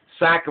things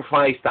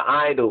sacrificed to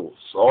idols,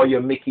 all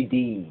your Mickey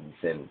D's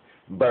and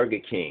Burger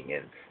King.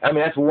 And I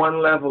mean, that's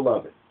one level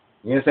of it.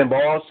 You understand?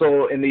 But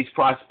also in these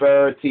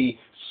prosperity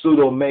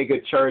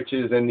pseudo-mega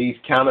churches and these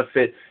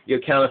counterfeit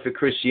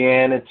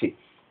Christianity,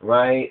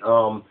 right?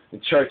 The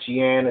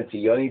churchianity.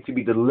 You need to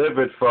be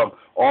delivered from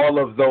all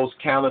of those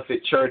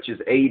counterfeit churches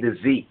A to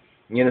Z.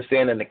 You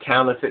understand? And the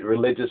counterfeit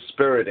religious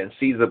spirit and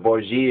Caesar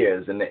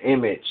Borgias and the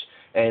image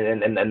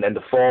and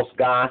the false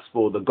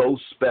gospel, the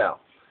ghost spell.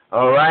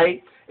 All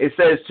right? It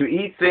says to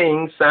eat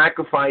things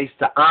sacrificed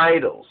to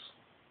idols.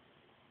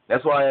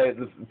 That's why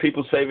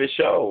people's favorite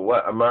show,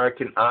 what,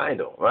 American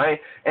Idol, right?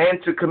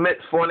 And to commit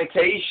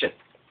fornication.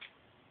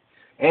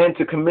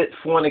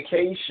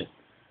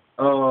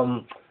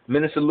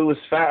 Minister Louis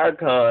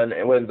Farrakhan,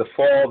 and when the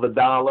fall of the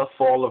dollar,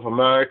 fall of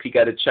America, you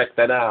got to check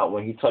that out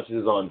when he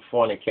touches on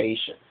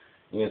fornication.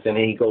 You understand?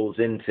 And he goes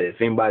into, if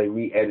anybody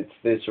re-edits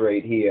this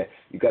right here,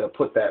 you got to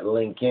put that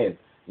link in.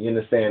 You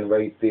understand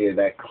right there,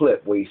 that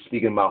clip where he's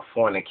speaking about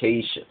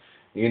fornication.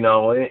 you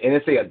know, and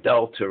it's a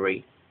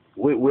adultery.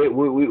 We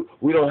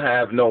don't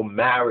have no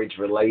marriage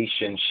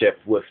relationship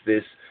with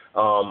this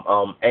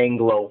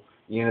Anglo,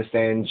 you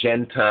understand,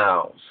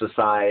 Gentile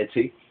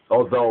society.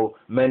 Although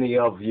many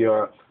of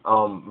your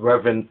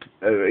Reverend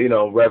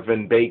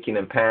Bacon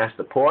and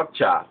Pastor Pork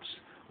Chops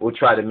will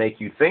try to make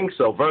you think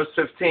so. Verse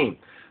 15.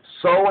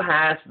 So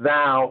hast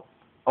thou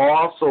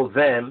also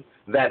them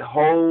that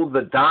hold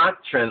the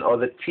doctrine or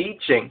the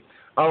teaching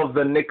of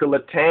the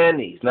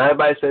Nicolaitanes. Now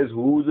everybody says,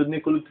 who's the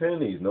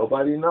Nicolaitanes?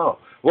 Nobody knows.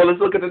 Well, let's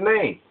look at the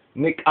name.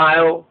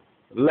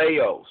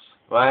 Nikolaos,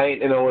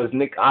 right? And it was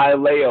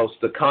Nikolaos,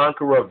 the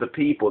conqueror of the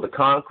people, the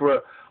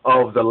conqueror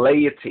of the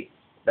laity.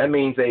 That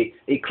means a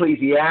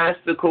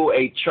ecclesiastical,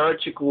 a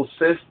churchical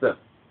system,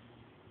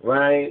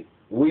 right?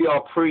 We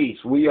are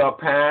priests, we are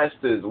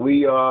pastors,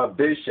 we are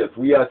bishops,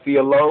 we are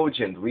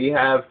theologians. We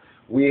have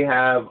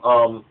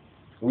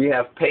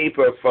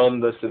paper from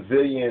the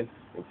civilian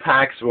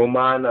Pax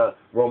Romana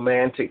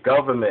romantic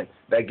government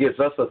that gives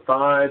us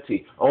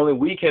authority. Only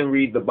we can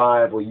read the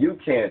Bible. You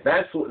can't.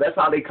 That's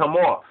how they come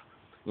off.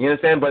 You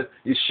understand? But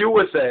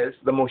Yeshua says,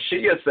 the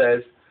Moshiach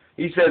says,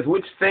 he says,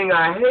 which thing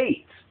I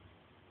hate.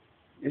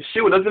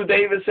 Yeshua, doesn't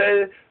David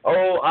say,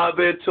 oh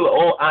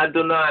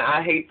Adonai,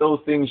 I hate those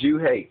things you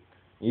hate.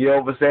 You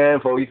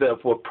understand? He said,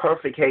 for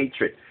perfect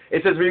hatred.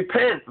 It says,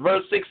 repent,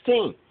 verse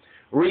 16.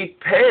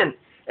 Repent.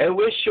 And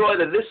we're sure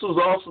that this was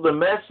also the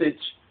message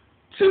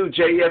to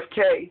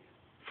JFK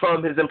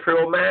from His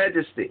Imperial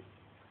Majesty.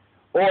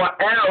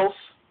 Or else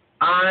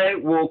I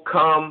will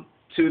come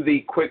to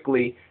thee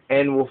quickly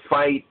and will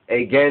fight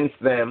against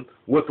them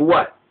with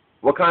what?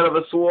 What kind of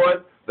a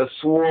sword? The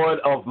sword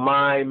of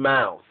my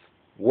mouth.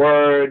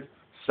 Word,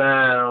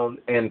 sound,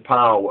 and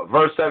power.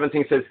 Verse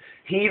 17 says,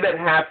 he that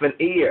hath an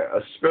ear,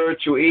 a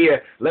spiritual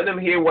ear, let him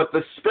hear what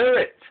the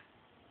Spirit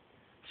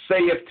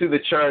saith to the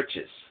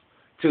churches.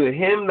 To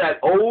him that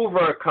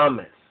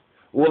overcometh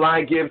will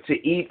I give to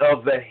eat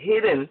of the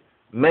hidden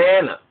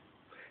manna,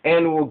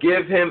 and will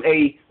give him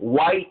a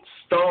white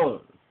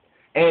stone,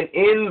 and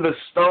in the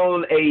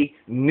stone a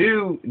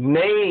new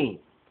name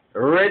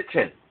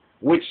written,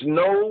 which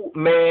no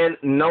man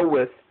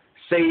knoweth,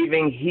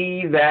 saving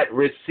he that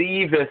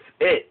receiveth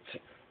it.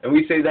 And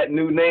we say that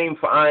new name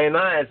for I and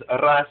I as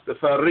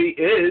Rastafari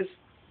is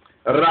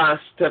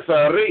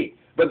Rastafari.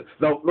 But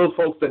those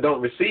folks that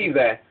don't receive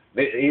that,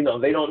 they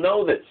don't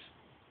know this.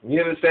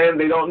 You understand?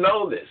 They don't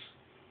know this.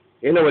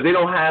 They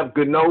don't have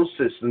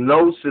gnosis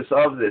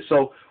of this.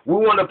 So we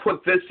want to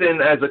put this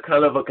in as a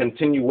kind of a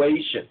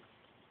continuation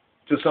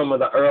to some of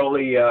the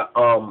earlier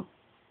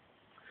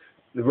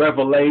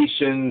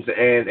revelations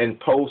and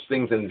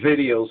postings and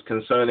videos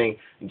concerning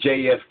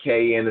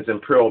JFK and His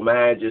Imperial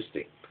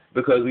Majesty,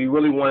 because we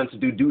really wanted to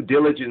do due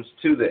diligence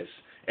to this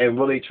and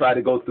really try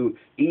to go through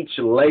each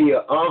layer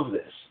of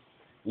this.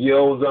 You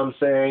know what I'm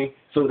saying?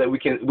 So that we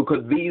can,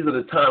 because these are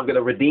the times, we're going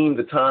to redeem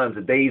the times,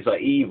 the days are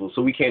evil,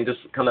 so we can't just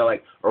kind of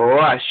like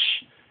rush,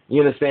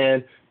 you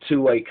understand,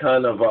 to a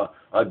kind of a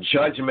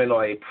judgment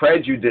or a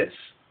prejudice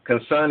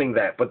concerning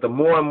that. But the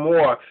more and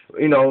more,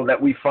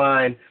 that we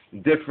find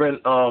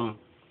different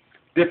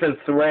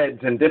threads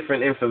and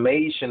different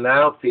information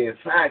out there. In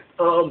fact,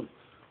 what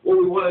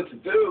we wanted to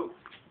do,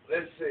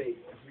 let's see,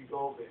 if we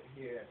go over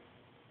here,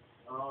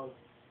 what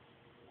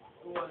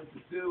we wanted to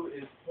do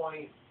is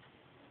point,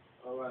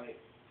 all right,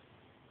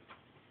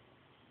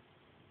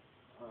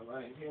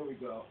 here we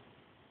go.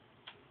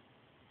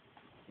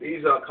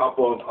 These are a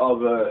couple of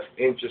other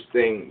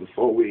interesting,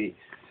 before we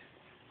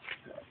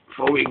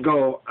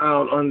go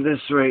out on this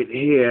right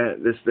here,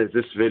 this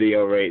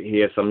video right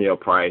here, some of you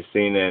have probably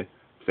seen it.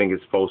 I think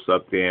it's posted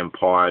up there in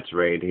parts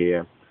right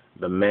here.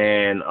 The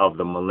man of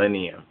the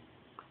millennium.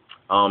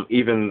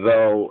 Even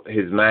though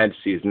His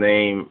Majesty's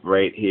name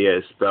right here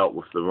is spelled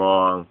with the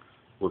wrong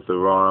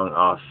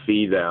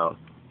Fidel,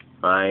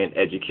 right?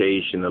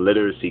 Education, the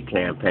literacy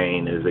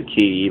campaign is a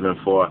key even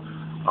for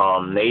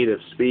native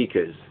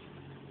speakers.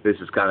 This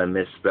is kind of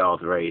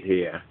misspelled right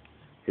here,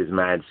 His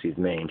Majesty's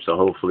name. So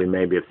hopefully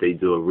maybe if they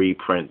do a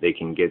reprint, they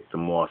can get the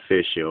more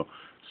official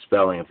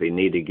spelling. If they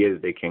need to get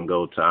it, they can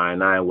go to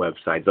I&I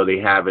website. Though they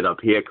have it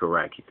up here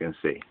correct, you can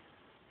see.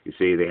 You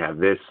see they have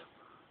this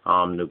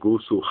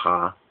Ngusu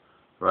Ha,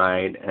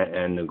 right,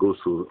 and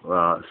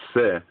Ngusu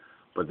Se,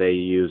 but they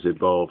use it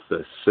both,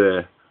 the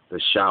Se, the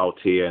shout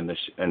here, and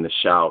the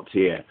shout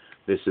here.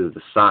 This is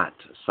the Sat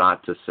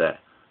to Se,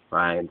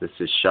 right? This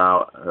is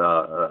shout,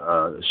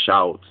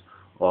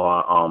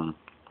 or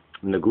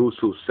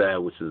Ngusu Se,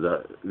 which is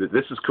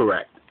this is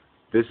correct.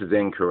 This is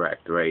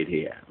incorrect right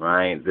here,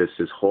 right? This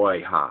is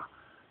Hoi Ha,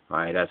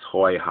 right? That's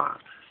Hoi Ha.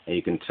 And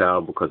you can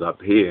tell because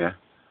up here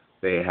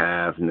they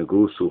have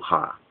Ngusu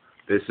Ha.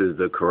 This is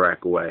the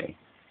correct way,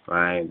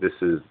 right? This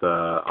is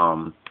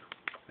the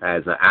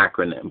as an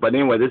acronym. But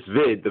anyway,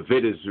 the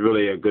vid is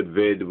really a good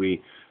vid.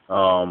 We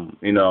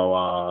Tiker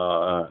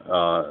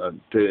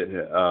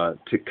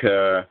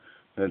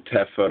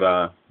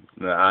Tefera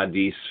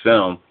Adis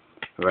film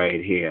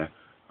right here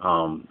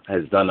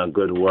has done a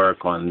good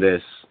work on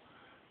this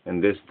in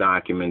this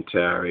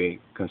documentary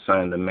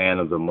concerning the man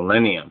of the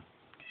millennium,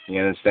 You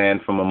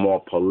understand? From a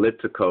more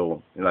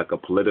political, like a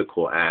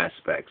political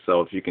aspect.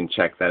 So if you can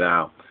check that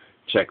out,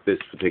 check this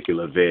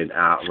particular vid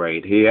out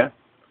right here.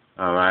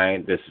 All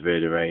right, this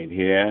vid right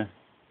here.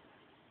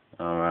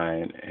 All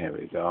right, here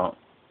we go.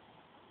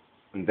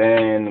 And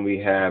then we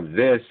have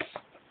this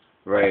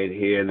right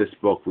here. This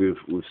book we've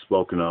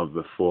spoken of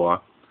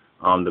before,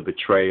 The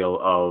Betrayal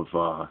of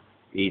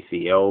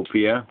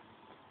Ethiopia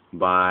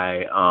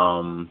by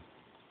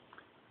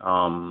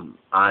Asifa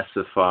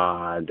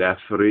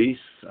Adefris,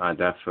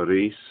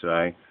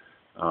 right?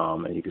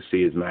 And you can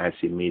see His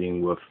Majesty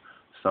meeting with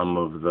some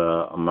of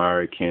the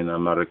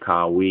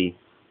Americawi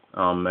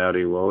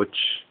Mary Roach,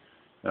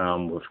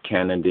 with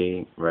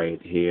Kennedy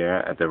right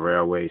here at the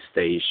railway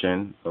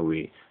station. So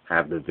we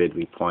have the vid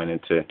we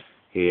pointed to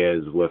here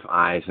is with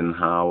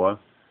Eisenhower,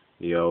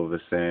 you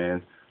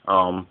understand?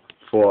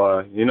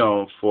 For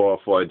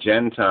a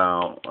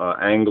Gentile,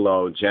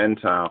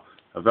 Anglo-Gentile,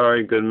 a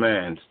very good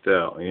man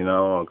still,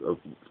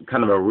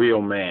 kind of a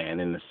real man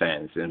in a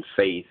sense, in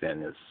faith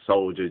and a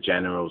soldier,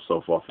 general,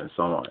 so forth and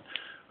so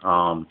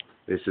on.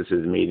 This is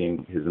his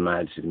meeting, His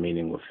Majesty's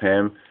meeting with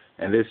him,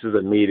 and this is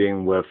a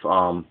meeting with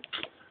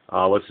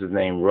what's his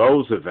name,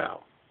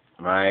 Roosevelt,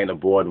 right,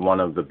 aboard one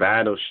of the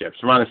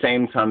battleships. Around the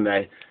same time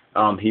that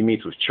he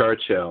meets with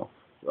Churchill,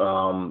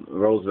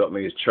 Roosevelt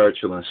meets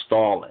Churchill and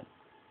Stalin,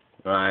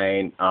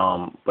 right?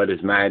 But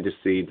His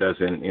Majesty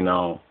doesn't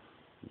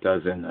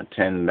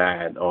attend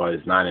that, or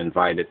is not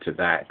invited to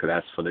that, because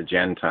that's for the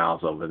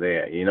Gentiles over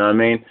there. You know what I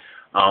mean?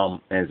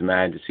 And His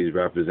Majesty is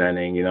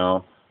representing,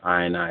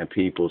 I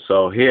people.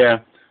 So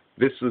here,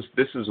 this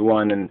is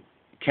one, and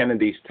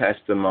Kennedy's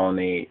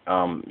testimony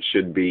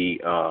should be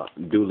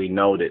duly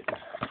noted.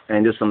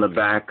 And just on the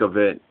back of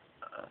it,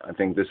 I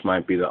think this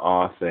might be the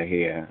author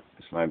here.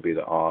 This might be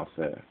the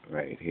author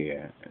right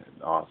here,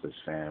 the author's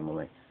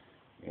family.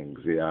 Yeah,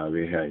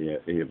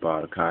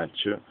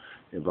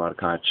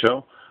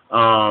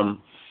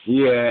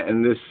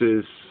 and this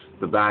is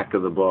the back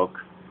of the book,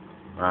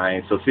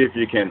 right? So see if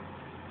you can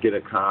get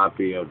a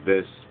copy of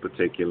this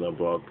particular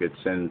book.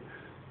 It's in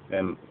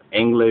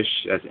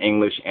English, that's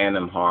English and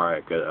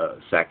Amharic,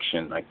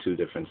 section, like two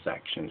different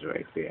sections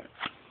right there.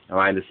 All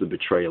right, this is The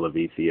Betrayal of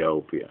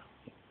Ethiopia.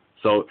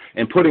 So,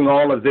 in putting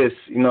all of this,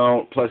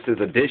 plus there's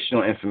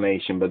additional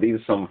information, but these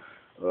are some,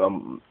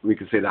 we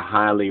could say some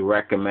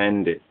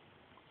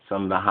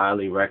of the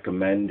highly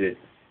recommended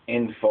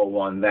info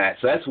on that.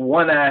 So that's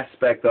one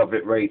aspect of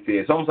it right there.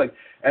 It's almost like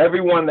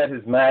everyone that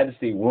His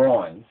Majesty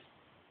warns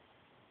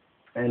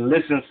and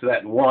listens to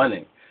that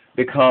warning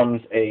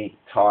becomes a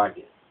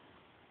target.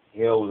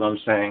 You know what I'm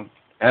saying?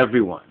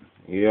 Everyone.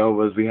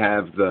 As we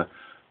have the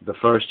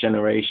first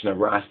generation of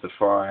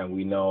Rastafari, and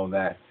we know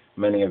that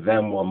many of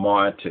them were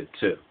martyred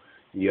too.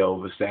 You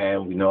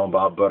understand? We know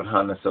about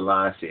Haile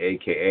Selassie,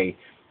 a.k.a.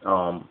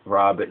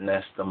 Robert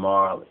Nesta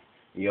Marley.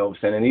 You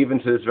understand? And even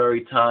to this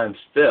very time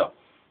still.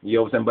 You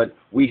understand? But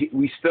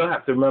we still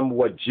have to remember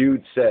what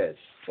Jude says.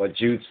 What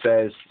Jude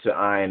says to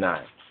I and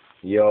I.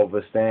 You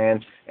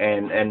understand?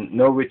 And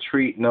no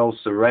retreat, no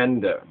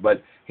surrender.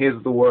 But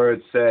here's the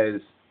word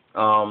says,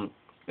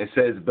 it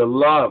says,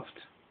 Beloved,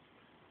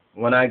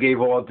 when I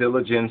gave all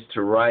diligence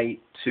to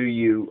write to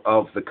you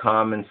of the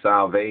common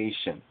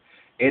salvation,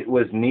 it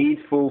was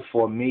needful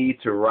for me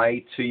to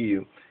write to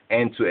you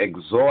and to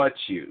exhort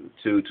you,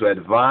 to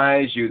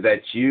advise you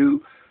that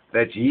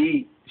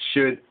ye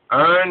should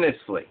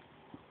earnestly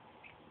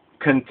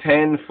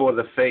contend for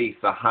the faith,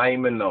 the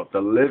hymenot, the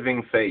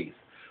living faith,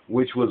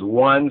 which was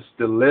once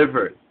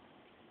delivered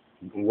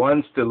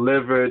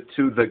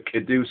to the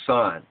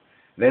Kedusan.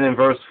 Then in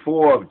verse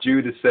 4 of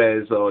Judah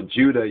says, or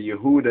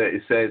Yehuda,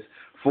 it says,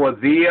 For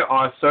there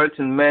are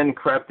certain men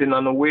crept in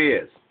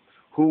unawares,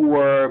 who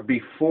were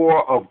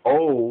before of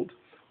old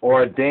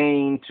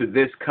ordained to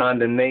this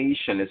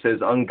condemnation. It says,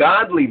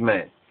 ungodly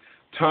men,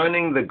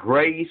 turning the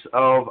grace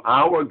of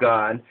our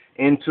God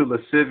into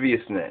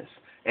lasciviousness,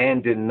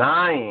 and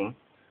denying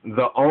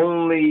the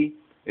only,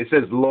 it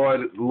says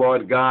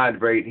Lord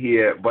God right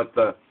here, but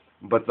the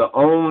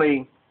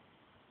only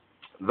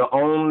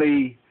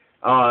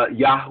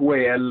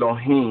Yahweh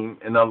Elohim,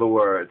 in other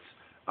words,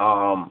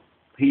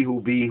 He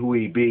who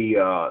he be,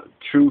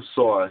 true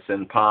source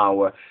and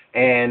power,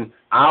 and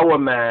our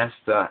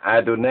Master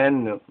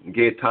Adonenu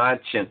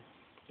Getachin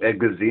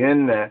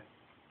Egezienne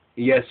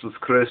Jesus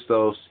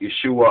Christos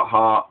Yeshua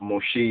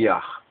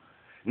HaMoshiach.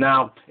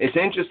 Now, it's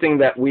interesting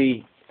that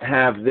we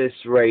have this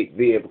right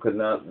there, because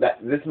now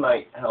this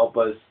might help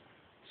us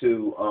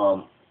to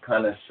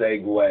kind of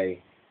segue,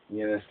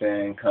 you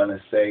understand, kind of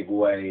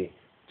segue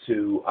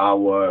to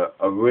our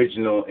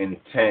original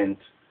intent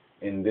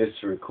in this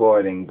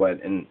recording,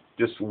 but in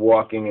just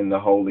walking in the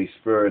Holy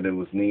Spirit, it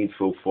was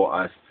needful for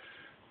us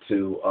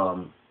to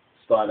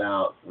start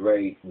out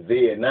right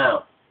there.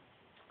 Now,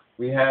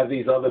 we have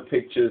these other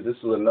pictures.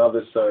 This was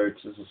another search.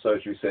 This is a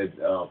search we said,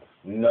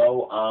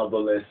 no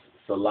obelisk,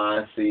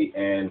 Selassie,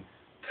 and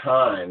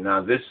time.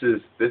 Now, this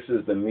is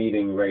the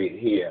meeting right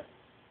here,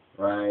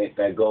 right,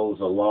 that goes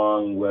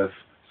along with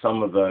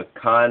some of the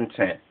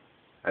content.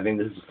 I think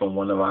this is from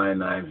one of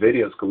I&I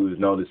videos, because we was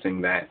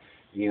noticing that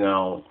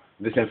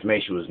this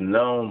information was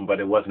known, but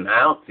it wasn't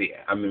out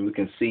there. I mean, we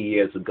can see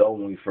years ago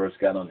when we first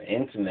got on the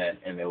internet,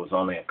 and there was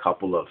only a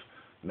couple of,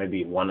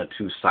 maybe one or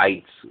two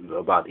sites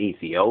about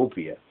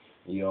Ethiopia,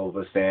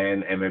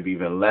 understand, and maybe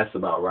even less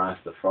about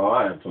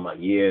Rastafari. I'm talking about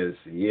years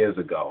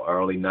ago,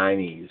 early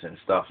 90s and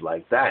stuff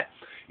like that.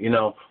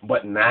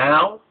 But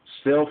now,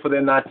 still for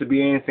there not to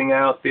be anything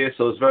out there,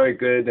 so it's very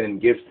good,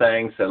 and give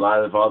thanks. A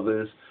lot of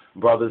others,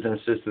 brothers and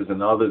sisters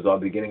and others, are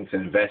beginning to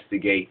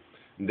investigate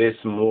this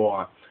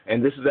more.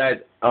 And this is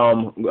at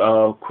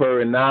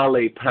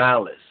Quirinale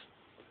Palace,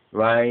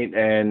 right?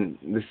 And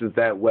this is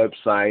that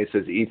website. It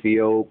says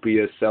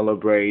Ethiopia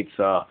celebrates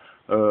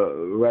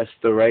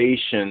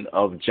restoration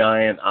of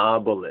giant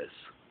obelisk.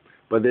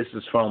 But this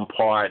is from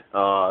part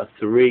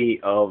 3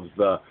 of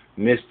the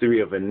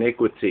Mystery of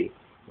Iniquity,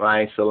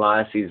 right?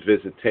 Selassie's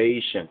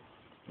visitation,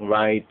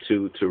 right,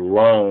 to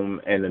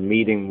Rome, and a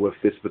meeting with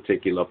this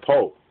particular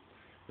pope,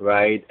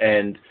 right?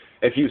 And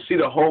if you see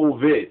the whole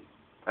vid,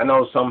 I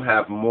know some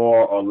have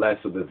more or less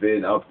of the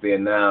vid up there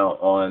now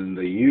on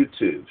the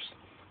YouTubes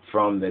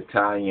from the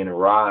Italian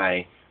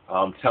Rai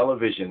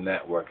television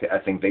network. I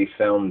think they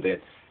filmed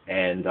it,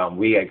 and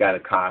we had got a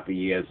copy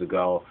years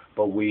ago.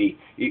 But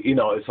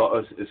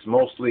it's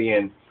mostly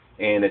in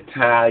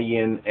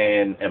Italian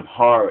and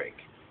Amharic,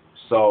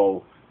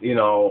 so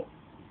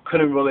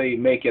couldn't really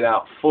make it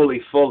out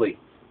fully.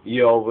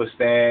 You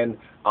understand?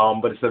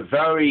 But it's a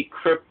very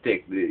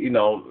cryptic,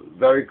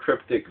 very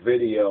cryptic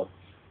video.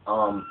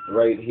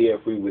 Right here,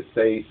 if we would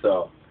say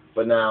so.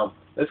 But now,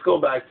 let's go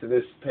back to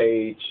this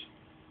page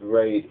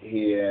right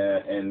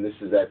here, and this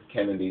is at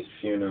Kennedy's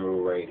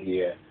funeral right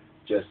here,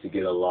 just to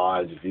get a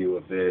large view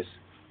of this.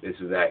 This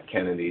is at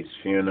Kennedy's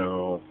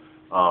funeral,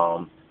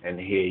 and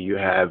here you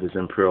have His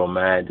Imperial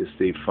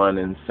Majesty front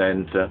and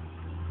center.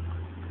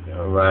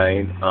 All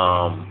right.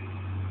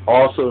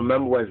 Also,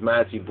 remember when His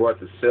Majesty brought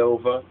the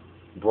silver,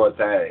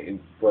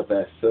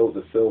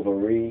 the silver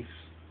wreath.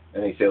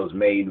 And they say it was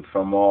made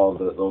from all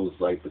those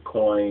like the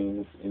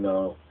coins,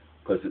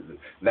 because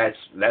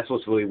that's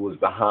what really was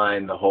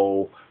behind the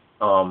whole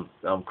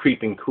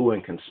creeping coup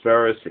and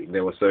conspiracy.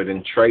 There were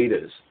certain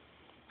traitors,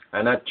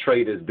 and not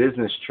traitors,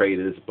 business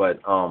traitors, but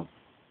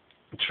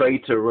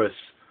traitorous,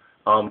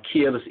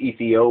 careless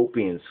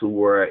Ethiopians who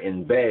were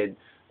in bed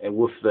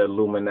with the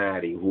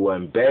Illuminati, who were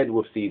in bed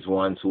with these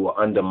ones who were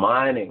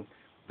undermining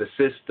the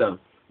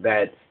system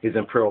that His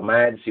Imperial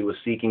Majesty was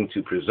seeking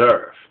to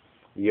preserve.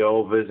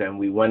 And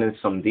we went into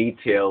some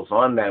details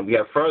on that. We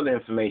have further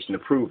information to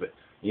prove it.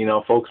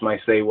 Folks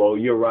might say, well,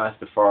 you're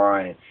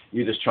Rastafari, and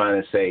you're just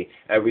trying to say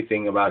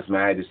everything about His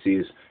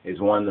Majesty is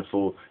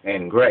wonderful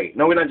and great.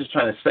 No, we're not just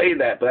trying to say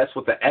that, but that's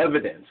what the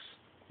evidence.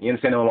 You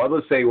understand? When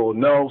others say, well,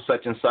 no,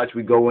 such and such,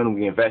 we go in,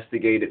 we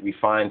investigate it, we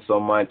find so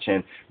much,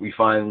 and we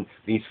find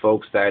these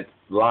folks that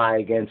lie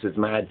against His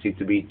Majesty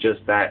to be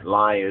just that,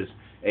 liars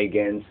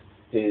against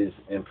His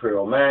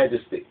Imperial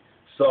Majesty.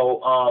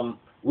 So,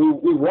 we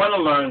want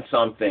to learn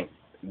something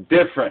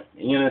different,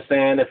 you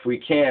understand, if we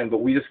can, but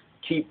we just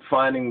keep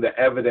finding the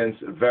evidence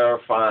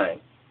verifying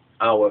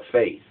our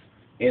faith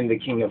in the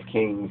King of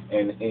Kings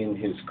and in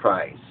His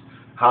Christ.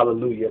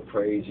 Hallelujah,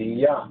 praise ye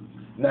Yah.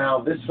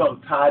 Now, this is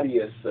from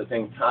Tadius, I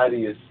think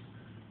Tadius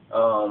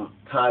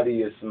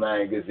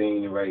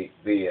magazine right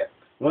there.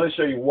 I want to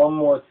show you one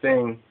more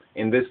thing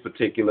in this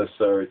particular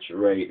search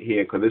right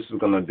here, because this is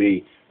going to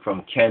be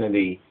from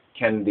Kennedy,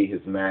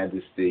 His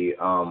Majesty,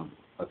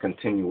 a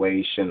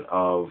continuation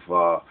of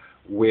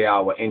where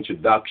our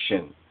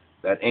introduction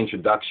at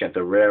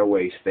the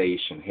railway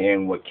station,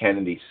 hearing what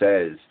Kennedy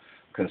says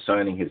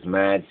concerning His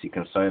Majesty,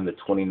 concerning the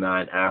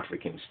 29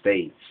 African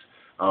states,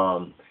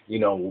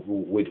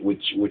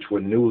 which were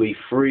newly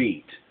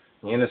freed.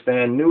 You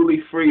understand? Newly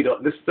freed.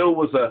 This still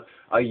was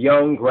a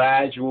young,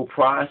 gradual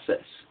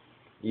process.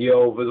 You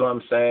know what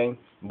I'm saying?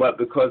 But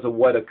because of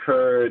what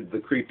occurred, the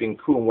creeping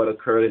coup, and what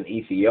occurred in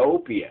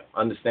Ethiopia,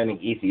 understanding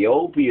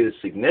Ethiopia's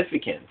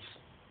significance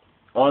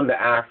on the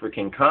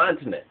African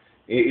continent.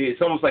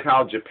 It's almost like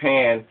how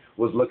Japan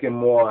was looking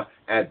more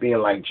at being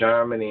like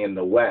Germany in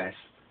the West,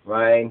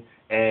 right?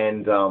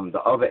 And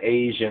the other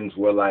Asians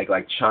were like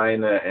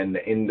China and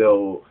the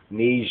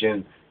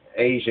Indonesian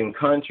Asian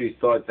countries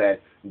thought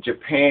that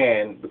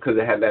Japan, because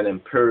it had that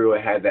imperial,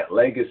 it had that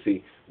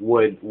legacy,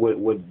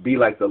 would be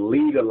like the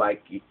leader,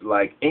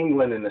 like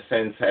England in a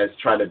sense has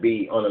tried to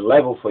be on a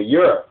level for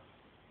Europe.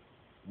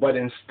 But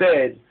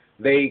instead,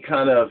 they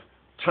kind of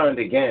turned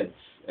against.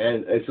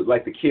 And it's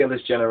like the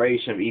careless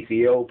generation of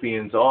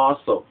Ethiopians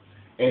also.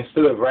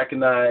 Instead of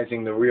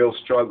recognizing the real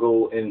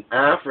struggle in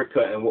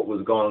Africa and what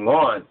was going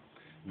on,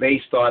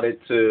 they started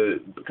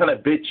to kind of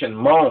bitch and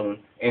moan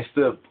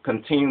instead of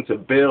continuing to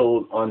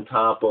build on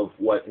top of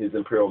what His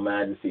Imperial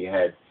Majesty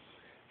had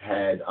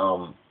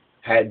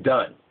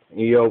done.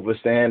 You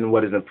understand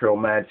what His Imperial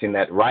Majesty and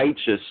that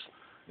righteous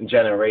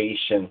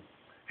generation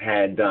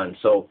had done.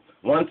 So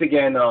once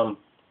again, what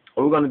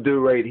we're going to do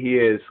right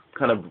here is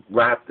kind of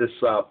wrap this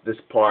up, this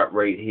part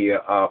right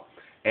here up,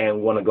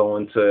 and want to go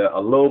into a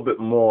little bit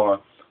more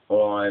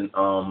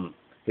on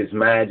His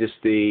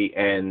Majesty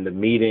and the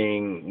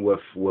meeting with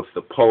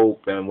the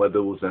Pope, and whether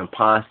it was an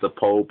imposter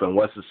Pope, and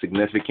what's the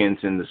significance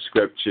in the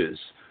scriptures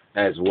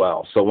as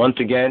well. So once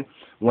again,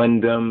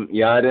 Wyndham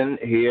Yarden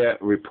here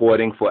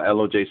reporting for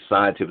LOJ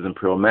Society of His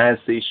Imperial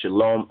Majesty.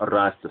 Shalom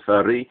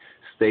Rastafari.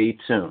 Stay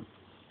tuned.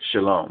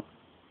 Shalom.